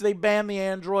androids. They banned the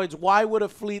androids. Why would a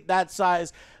fleet that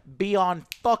size be on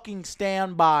fucking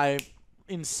standby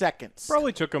in seconds?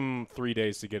 Probably took them 3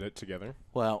 days to get it together.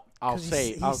 Well, I'll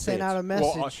say he sent out a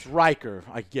message. Well, Riker,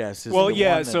 I guess. Is well, the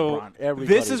yeah. one that So brought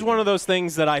everybody this is one of those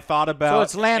things that I thought about. So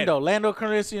it's Lando. Lando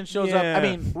Calrissian shows up. I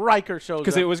mean, Riker shows up.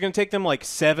 Because it was going to take them like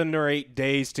 7 or 8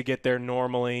 days to get there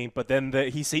normally. But then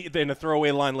in a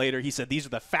throwaway line later, he said these are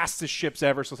the fastest ships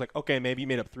ever. So it's like, okay, maybe he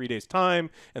made up 3 days time,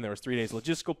 and there was 3 days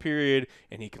logistical period,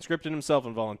 and he conscripted himself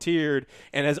and volunteered.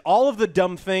 And as all of the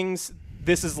dumb things.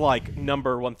 This is like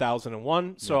number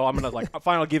 1001, so I'm gonna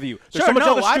fine. I'll give you. There's so much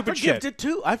other stupid shit.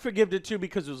 I forgived it too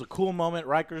because it was a cool moment.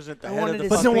 Riker's at the head of the.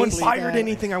 But no one fired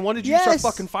anything. I wanted you to start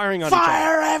fucking firing on each other.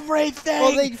 Fire everything.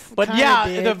 Well, but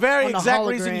yeah, the very exact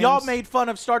reason y'all made fun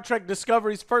of Star Trek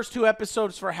Discovery's first 2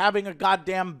 episodes for having a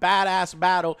goddamn badass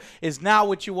battle is now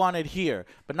what you wanted here.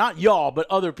 But not y'all, but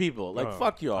other people. Like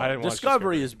fuck y'all.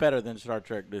 Discovery is better than Star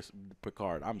Trek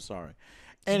Picard. I'm sorry.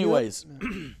 Anyways,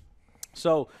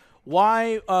 so.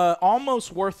 Why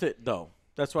almost worth it though?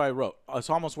 That's what I wrote. It's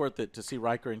almost worth it to see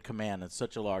Riker in command. It's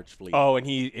such a large fleet. Oh, and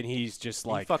he's just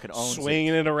like fucking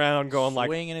swinging it around, going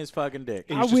swinging his fucking dick.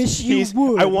 I wish you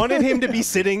would. I wanted him to be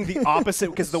sitting the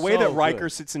opposite because the way that Riker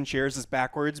good. sits in chairs is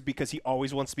backwards because he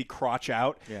always wants to be crotch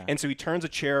out, and so he turns a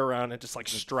chair around and just like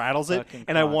straddles it.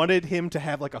 And I wanted him to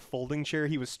have like a folding chair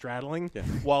he was straddling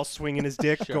while swinging his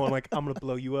dick, going like, "I'm gonna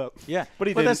blow you up." Yeah,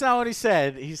 but that's not what he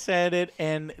said. He said it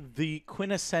in the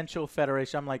quintessential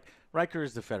Federation. I'm like. Riker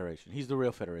is the Federation. He's the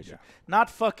real Federation. Yeah. Not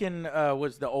fucking,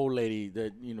 what's the old lady,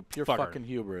 the pure fucking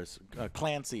hubris,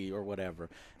 Clancy or whatever.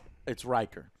 It's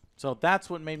Riker. So that's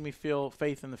what made me feel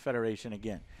faith in the Federation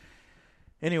again.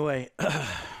 Anyway,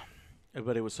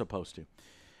 but it was supposed to.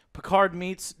 Picard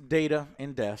meets Data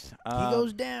in death. He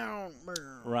goes down.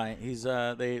 Right. He's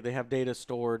they have Data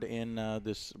stored in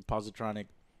this positronic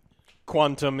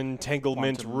quantum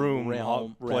entanglement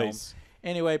realm place.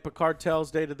 Anyway, Picard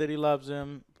tells Data that he loves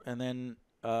him. And then,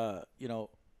 and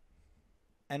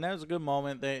that was a good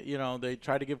moment. They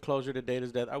tried to give closure to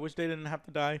Data's death. I wish Data didn't have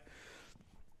to die,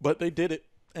 but they did it.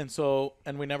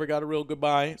 And we never got a real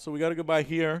goodbye. So we got a goodbye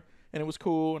here, and it was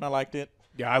cool, and I liked it.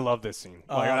 Yeah, I love this scene.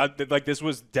 This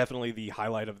was definitely the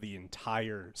highlight of the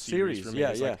entire series for me.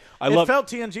 Yeah, yeah. It felt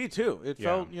TNG too. It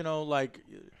felt,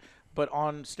 but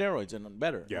on steroids and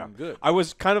better. Yeah, good. I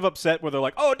was kind of upset where they're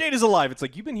like, "Oh, Data's alive." It's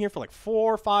like you've been here for like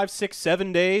 4, 5, 6,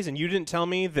 7 days, and you didn't tell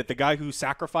me that the guy who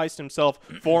sacrificed himself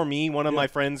for me, one of my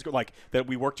friends, like that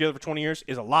we worked together for 20 years,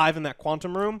 is alive in that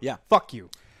quantum room. Yeah, fuck you.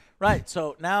 Right.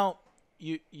 So now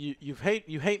you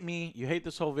hate me. You hate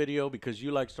this whole video because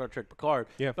you like Star Trek Picard.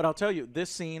 Yeah. But I'll tell you, this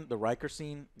scene, the Riker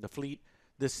scene, the fleet.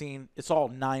 This scene, it's all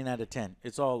 9 out of 10.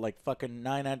 It's all like fucking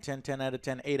 9 out of 10, 10 out of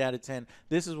 10, 8 out of 10.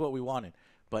 This is what we wanted.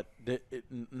 But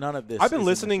none of this. I've been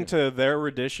listening to their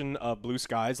rendition of Blue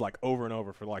Skies like over and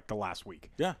over for like the last week.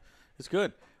 Yeah, it's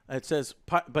good. It says,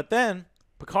 but then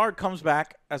Picard comes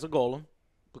back as a golem.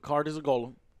 Picard is a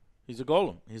golem. He's a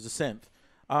golem. He's a synth.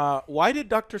 Why did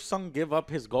Dr. Sung give up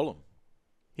his golem?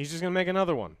 He's just going to make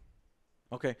another one.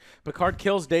 Okay. Picard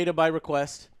kills Data by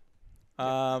request.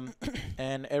 And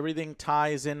everything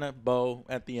ties in a bow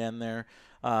at the end there,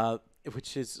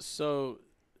 which is so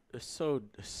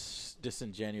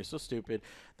disingenuous, so stupid.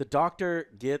 The Doctor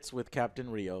gets with Captain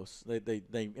Rios.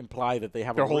 They imply that they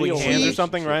have they're a holding real hands or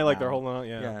something, right? Now. Like they're holding on.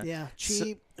 Yeah.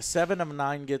 Cheap. 7 of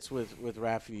 9 gets with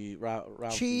Ralphie.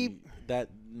 Cheap. That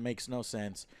makes no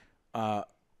sense.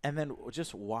 And then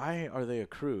just why are they a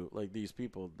crew like these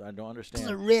people? I don't understand.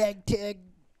 It's a ragtag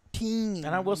team.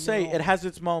 And I will say it has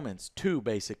its moments. 2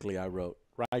 basically. I wrote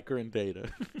Riker and Data.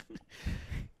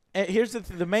 And here's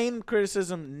the main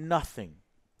criticism: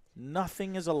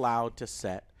 Nothing is allowed to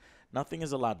set. Nothing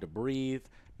is allowed to breathe.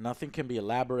 Nothing can be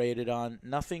elaborated on.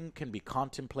 Nothing can be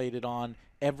contemplated on.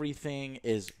 Everything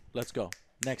is, let's go.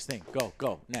 Next thing.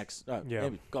 Go. Next.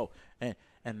 Maybe go. And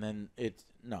then it's,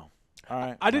 no. All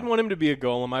right. I didn't want him to be a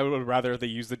golem. I would rather they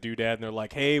use the doodad and they're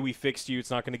like, hey, we fixed you.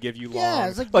 It's not going to give you long. Yeah,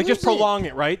 it's like just prolong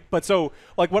it, right? But so,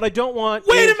 like, what I don't want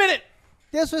Wait a minute!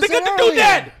 That's what they got the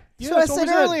doodad! That's what I said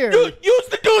earlier. Use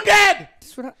the doodad!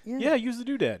 Yeah, use the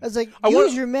doodad. I was like,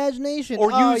 use your imagination.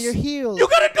 Or use your heels. You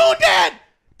got a doodad!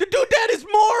 The doodad is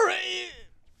more...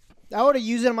 I would have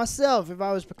used it myself if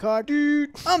I was Picard. Dude,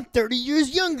 I'm 30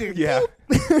 years younger. Yeah.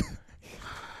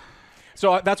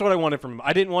 So that's what I wanted from him.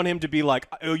 I didn't want him to be like,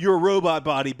 oh, you're a robot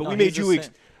body, but we made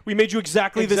you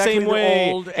exactly the same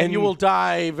way. Old, and you will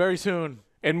die very soon.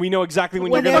 And we know exactly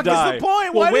when What you're going to What's die. the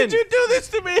point? Well, Why when? did you do this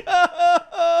to me?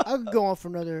 I could go on for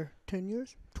another 10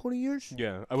 years, 20 years.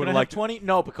 Yeah, I Would would have have liked 20?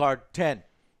 No, Picard, 10.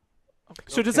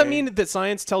 So does that mean that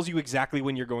science tells you exactly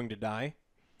when you're going to die?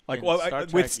 Like, In well, Star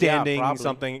Trek, withstanding yeah, probably.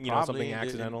 something, Probably something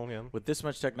accidental. Yeah. With this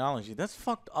much technology, that's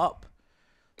fucked up.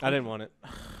 I didn't want it.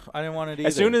 I didn't want it either.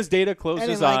 As soon as Data closed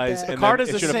his eyes, and Picard then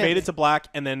is it a should have synth. faded to black,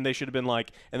 and then they should have been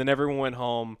like, and then everyone went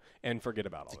home and forget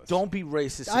about all this. Don't be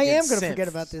racist. I am going to forget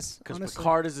about this because honestly.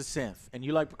 Picard is a synth, and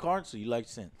you like Picard, so you like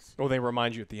synths. Oh, they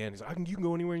remind you at the end. He's like, you can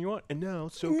go anywhere you want, and now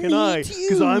so Me can I, too.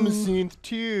 because I'm a synth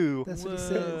too. That's what he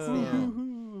says. Yeah.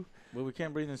 Well, we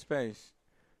can't breathe in space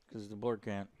because the Borg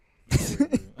can't.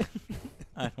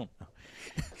 I don't know.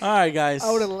 All right, guys.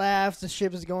 I would have laughed. The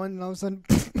ship is going, and all of a sudden,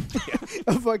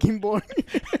 a fucking Borg.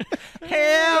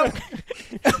 Help!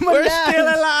 I'm We're alive. still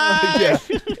alive.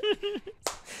 Yeah.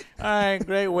 All right,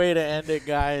 great way to end it,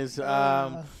 guys.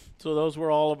 So those were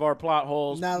all of our plot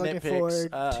holes. Not looking nitpicks,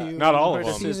 forward to Not all of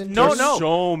them. season No, two. no.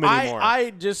 So many more.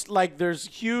 I just like there's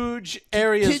huge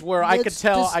areas where I could let's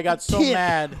tell just I got so tip.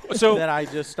 mad So, that I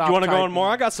just stopped. Do you want to go on typing. more?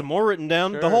 I got some more written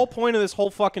down. The Sure. whole point of this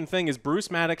whole fucking thing is Bruce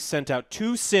Maddox sent out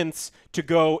 2 synths to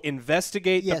go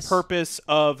investigate Yes. the purpose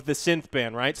of the synth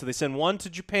ban, right? So they send one to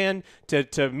Japan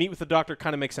to meet with the doctor.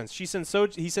 Kind of makes sense. He sends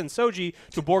Soji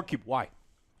to a Borg cube. Why?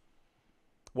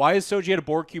 Why is Soji at a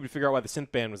Borg cube to figure out why the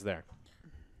synth ban was there?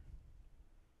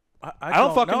 I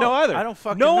don't fucking know either. I don't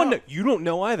fucking no know. one. You don't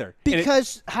know either. And it-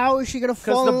 Because how is she gonna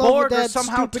Because fall the in love Borg with are that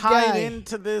somehow stupid tied guy?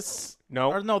 into this.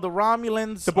 No. Or no, the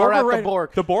Romulans The Borg are are at red- the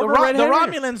Borg. the Borg the, are the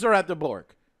red-handed? Romulans are at the Borg.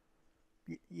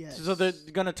 Yes. So they're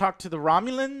going to talk to the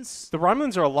Romulans? the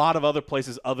Romulans are a lot of other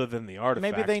places other than the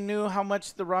artifact. Maybe they knew how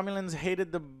much the Romulans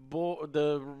hated the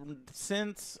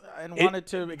synths and wanted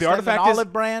to extend an artifact is-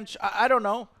 olive branch. I don't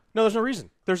know. No, there's no reason.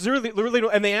 There's literally no.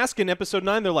 And they ask in episode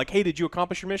 9, they're like, "Hey, did you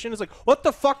accomplish your mission?" It's like, "What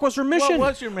the fuck was her mission? What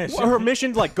was your mission?" Her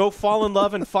mission, like, go fall in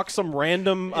love and fuck some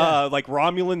random, like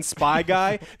Romulan spy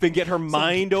guy, then get her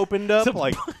mind opened up,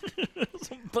 like,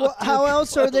 Well, how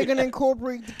else are they gonna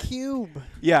incorporate the cube?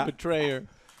 yeah. Betrayer.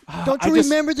 Don't you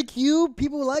remember the cube?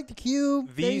 People like the cube.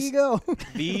 There These- you go.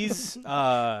 These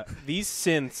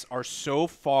synths are so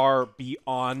far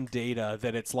beyond Data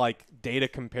that it's like Data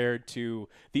compared to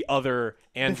the other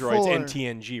androids in Before.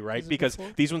 TNG, right? Is it Because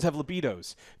before? these ones have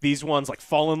libidos. These ones like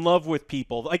fall in love with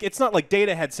people. Like it's not like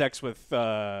Data had sex with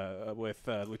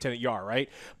Lieutenant Yar, right?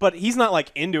 But he's not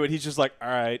like into it. He's just like, all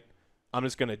right, I'm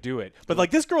just gonna do it. But like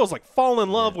this girl's like fall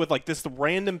in love with like the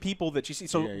random people that she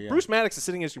sees. So Yeah. Bruce Maddox is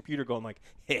sitting at his computer going like,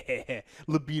 hey,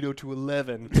 libido to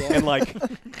 11, and like.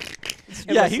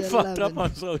 Yeah, he fucked up on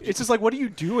Soji. It's just like, what are you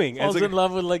doing? And Falls it's like, in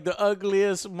love with like the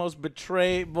ugliest, most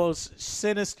most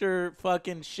sinister,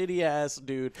 fucking shitty ass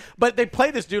dude. But they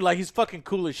play this dude like he's fucking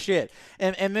cool as shit.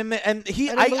 And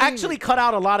I actually cut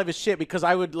out a lot of his shit because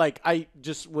I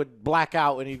just would black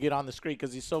out when he'd get on the screen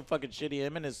because he's so fucking shitty.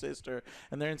 Him and his sister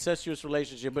and their incestuous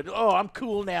relationship. But I'm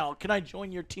cool now. Can I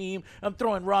join your team? I'm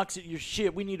throwing rocks at your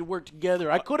shit. We need to work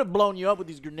together. I could have blown you up with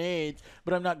these grenades,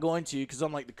 but I'm not going to because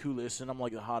I'm like the coolest and I'm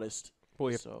like the hottest.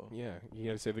 well, So yeah, you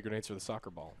got to save the grenades for the soccer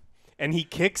ball. And he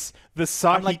kicks the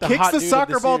I'm like the he kicks hot the dude of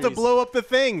soccer the ball to series. blow up the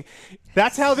thing.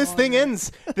 That's how this thing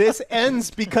ends. This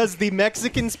ends because the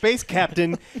Mexican space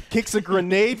captain kicks a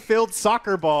grenade-filled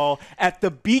soccer ball at the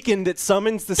beacon that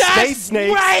summons the space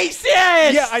snakes.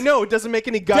 Racist! Yeah, I know. It doesn't make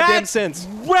any goddamn That's sense.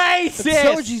 Racist!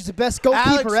 Soji's the best goalkeeper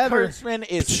Alex ever. Kurtzman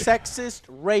is sexist,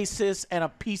 racist, and a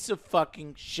piece of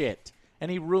fucking shit. And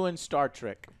he ruined Star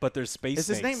Trek. But there's space Is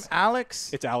his snakes. name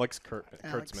Alex? It's Alex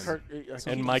Kurtzman.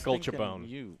 And Michael Chabon.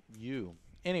 You.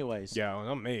 Anyways. Yeah, well,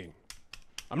 not me.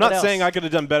 I'm What not else? saying I could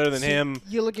have done better than him.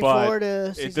 You're looking but forward to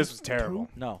this season was terrible.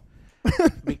 No.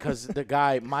 Because the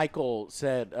guy, Michael,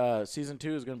 said season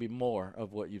 2 is going to be more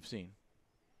of what you've seen.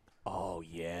 Oh,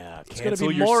 yeah. It's gonna Cancel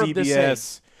be your more of the CBS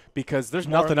same. because there's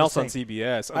More of nothing the else on same.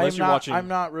 CBS unless you're watching. I'm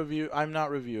not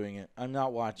reviewing it. I'm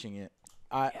not watching it.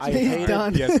 I He's hated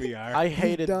done. Yes, we are. I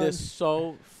hated done. this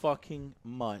so fucking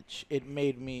much. It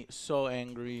made me so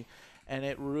angry, and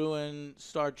it ruined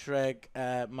Star Trek.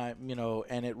 And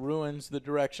it ruins the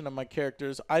direction of my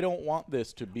characters. I don't want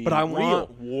this to be. But I real.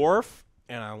 want Worf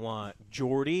and I want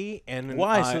Geordi and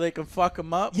Why? So they can fuck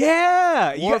him up?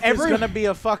 Yeah, Worf is gonna be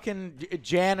a fucking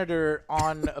janitor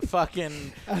on a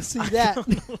fucking. I see that.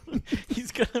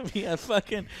 He's gonna be a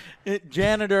fucking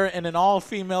janitor in an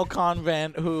all-female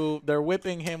convent who they're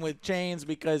whipping him with chains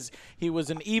because he was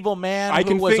an evil man I who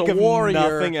can was think a of warrior.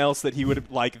 nothing else that he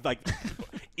would like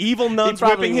evil nuns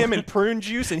probably whipping him would. in prune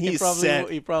juice, and he's set.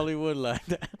 He probably would like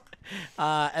that.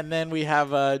 And then we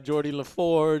have Geordie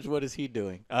LaForge. What is he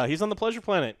doing? He's on the Pleasure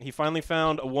Planet. He finally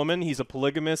found a woman. He's a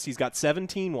polygamist. He's got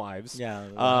 17 wives. Yeah.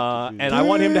 And I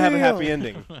want him to have a happy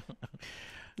ending.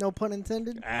 No pun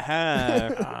intended.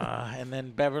 And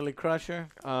then Beverly Crusher.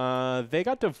 They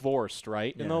got divorced,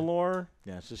 right, in the lore?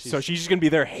 Yeah. So she's just going to be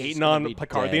there hating on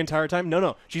Picard the entire time?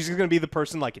 No. She's just going to be the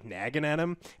person, like, nagging at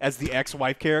him as the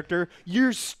ex-wife character.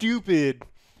 You're stupid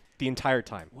the entire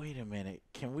time. Wait a minute.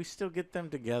 Can we still get them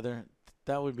together?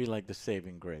 That would be like the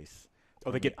saving grace.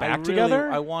 Oh, they get back together?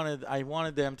 I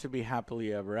wanted them to be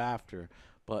happily ever after.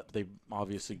 But they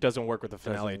obviously doesn't work with the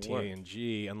finale of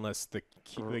TNG unless the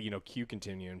Q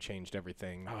continuum changed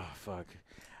everything. Oh fuck!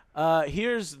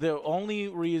 Here's the only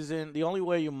reason, the only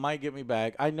way you might get me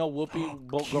back. I know Whoopi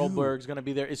Goldberg's gonna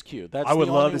be there. Is Q? That's I would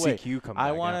the love only to way. see Q come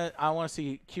I back. I wanna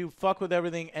see Q fuck with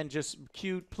everything and just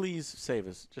Q, please save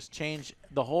us. Just change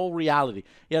the whole reality.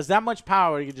 He has that much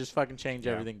power. He can just fucking change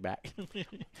everything back.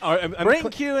 Bring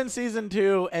Q in season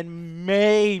 2, and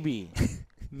maybe.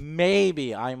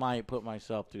 Maybe I might put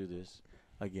myself through this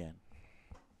again.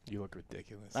 You look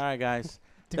ridiculous. All right, guys.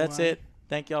 That's it.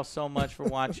 Thank y'all so much for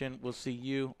watching. We'll see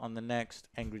you on the next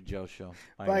Angry Joe show.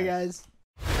 Bye guys.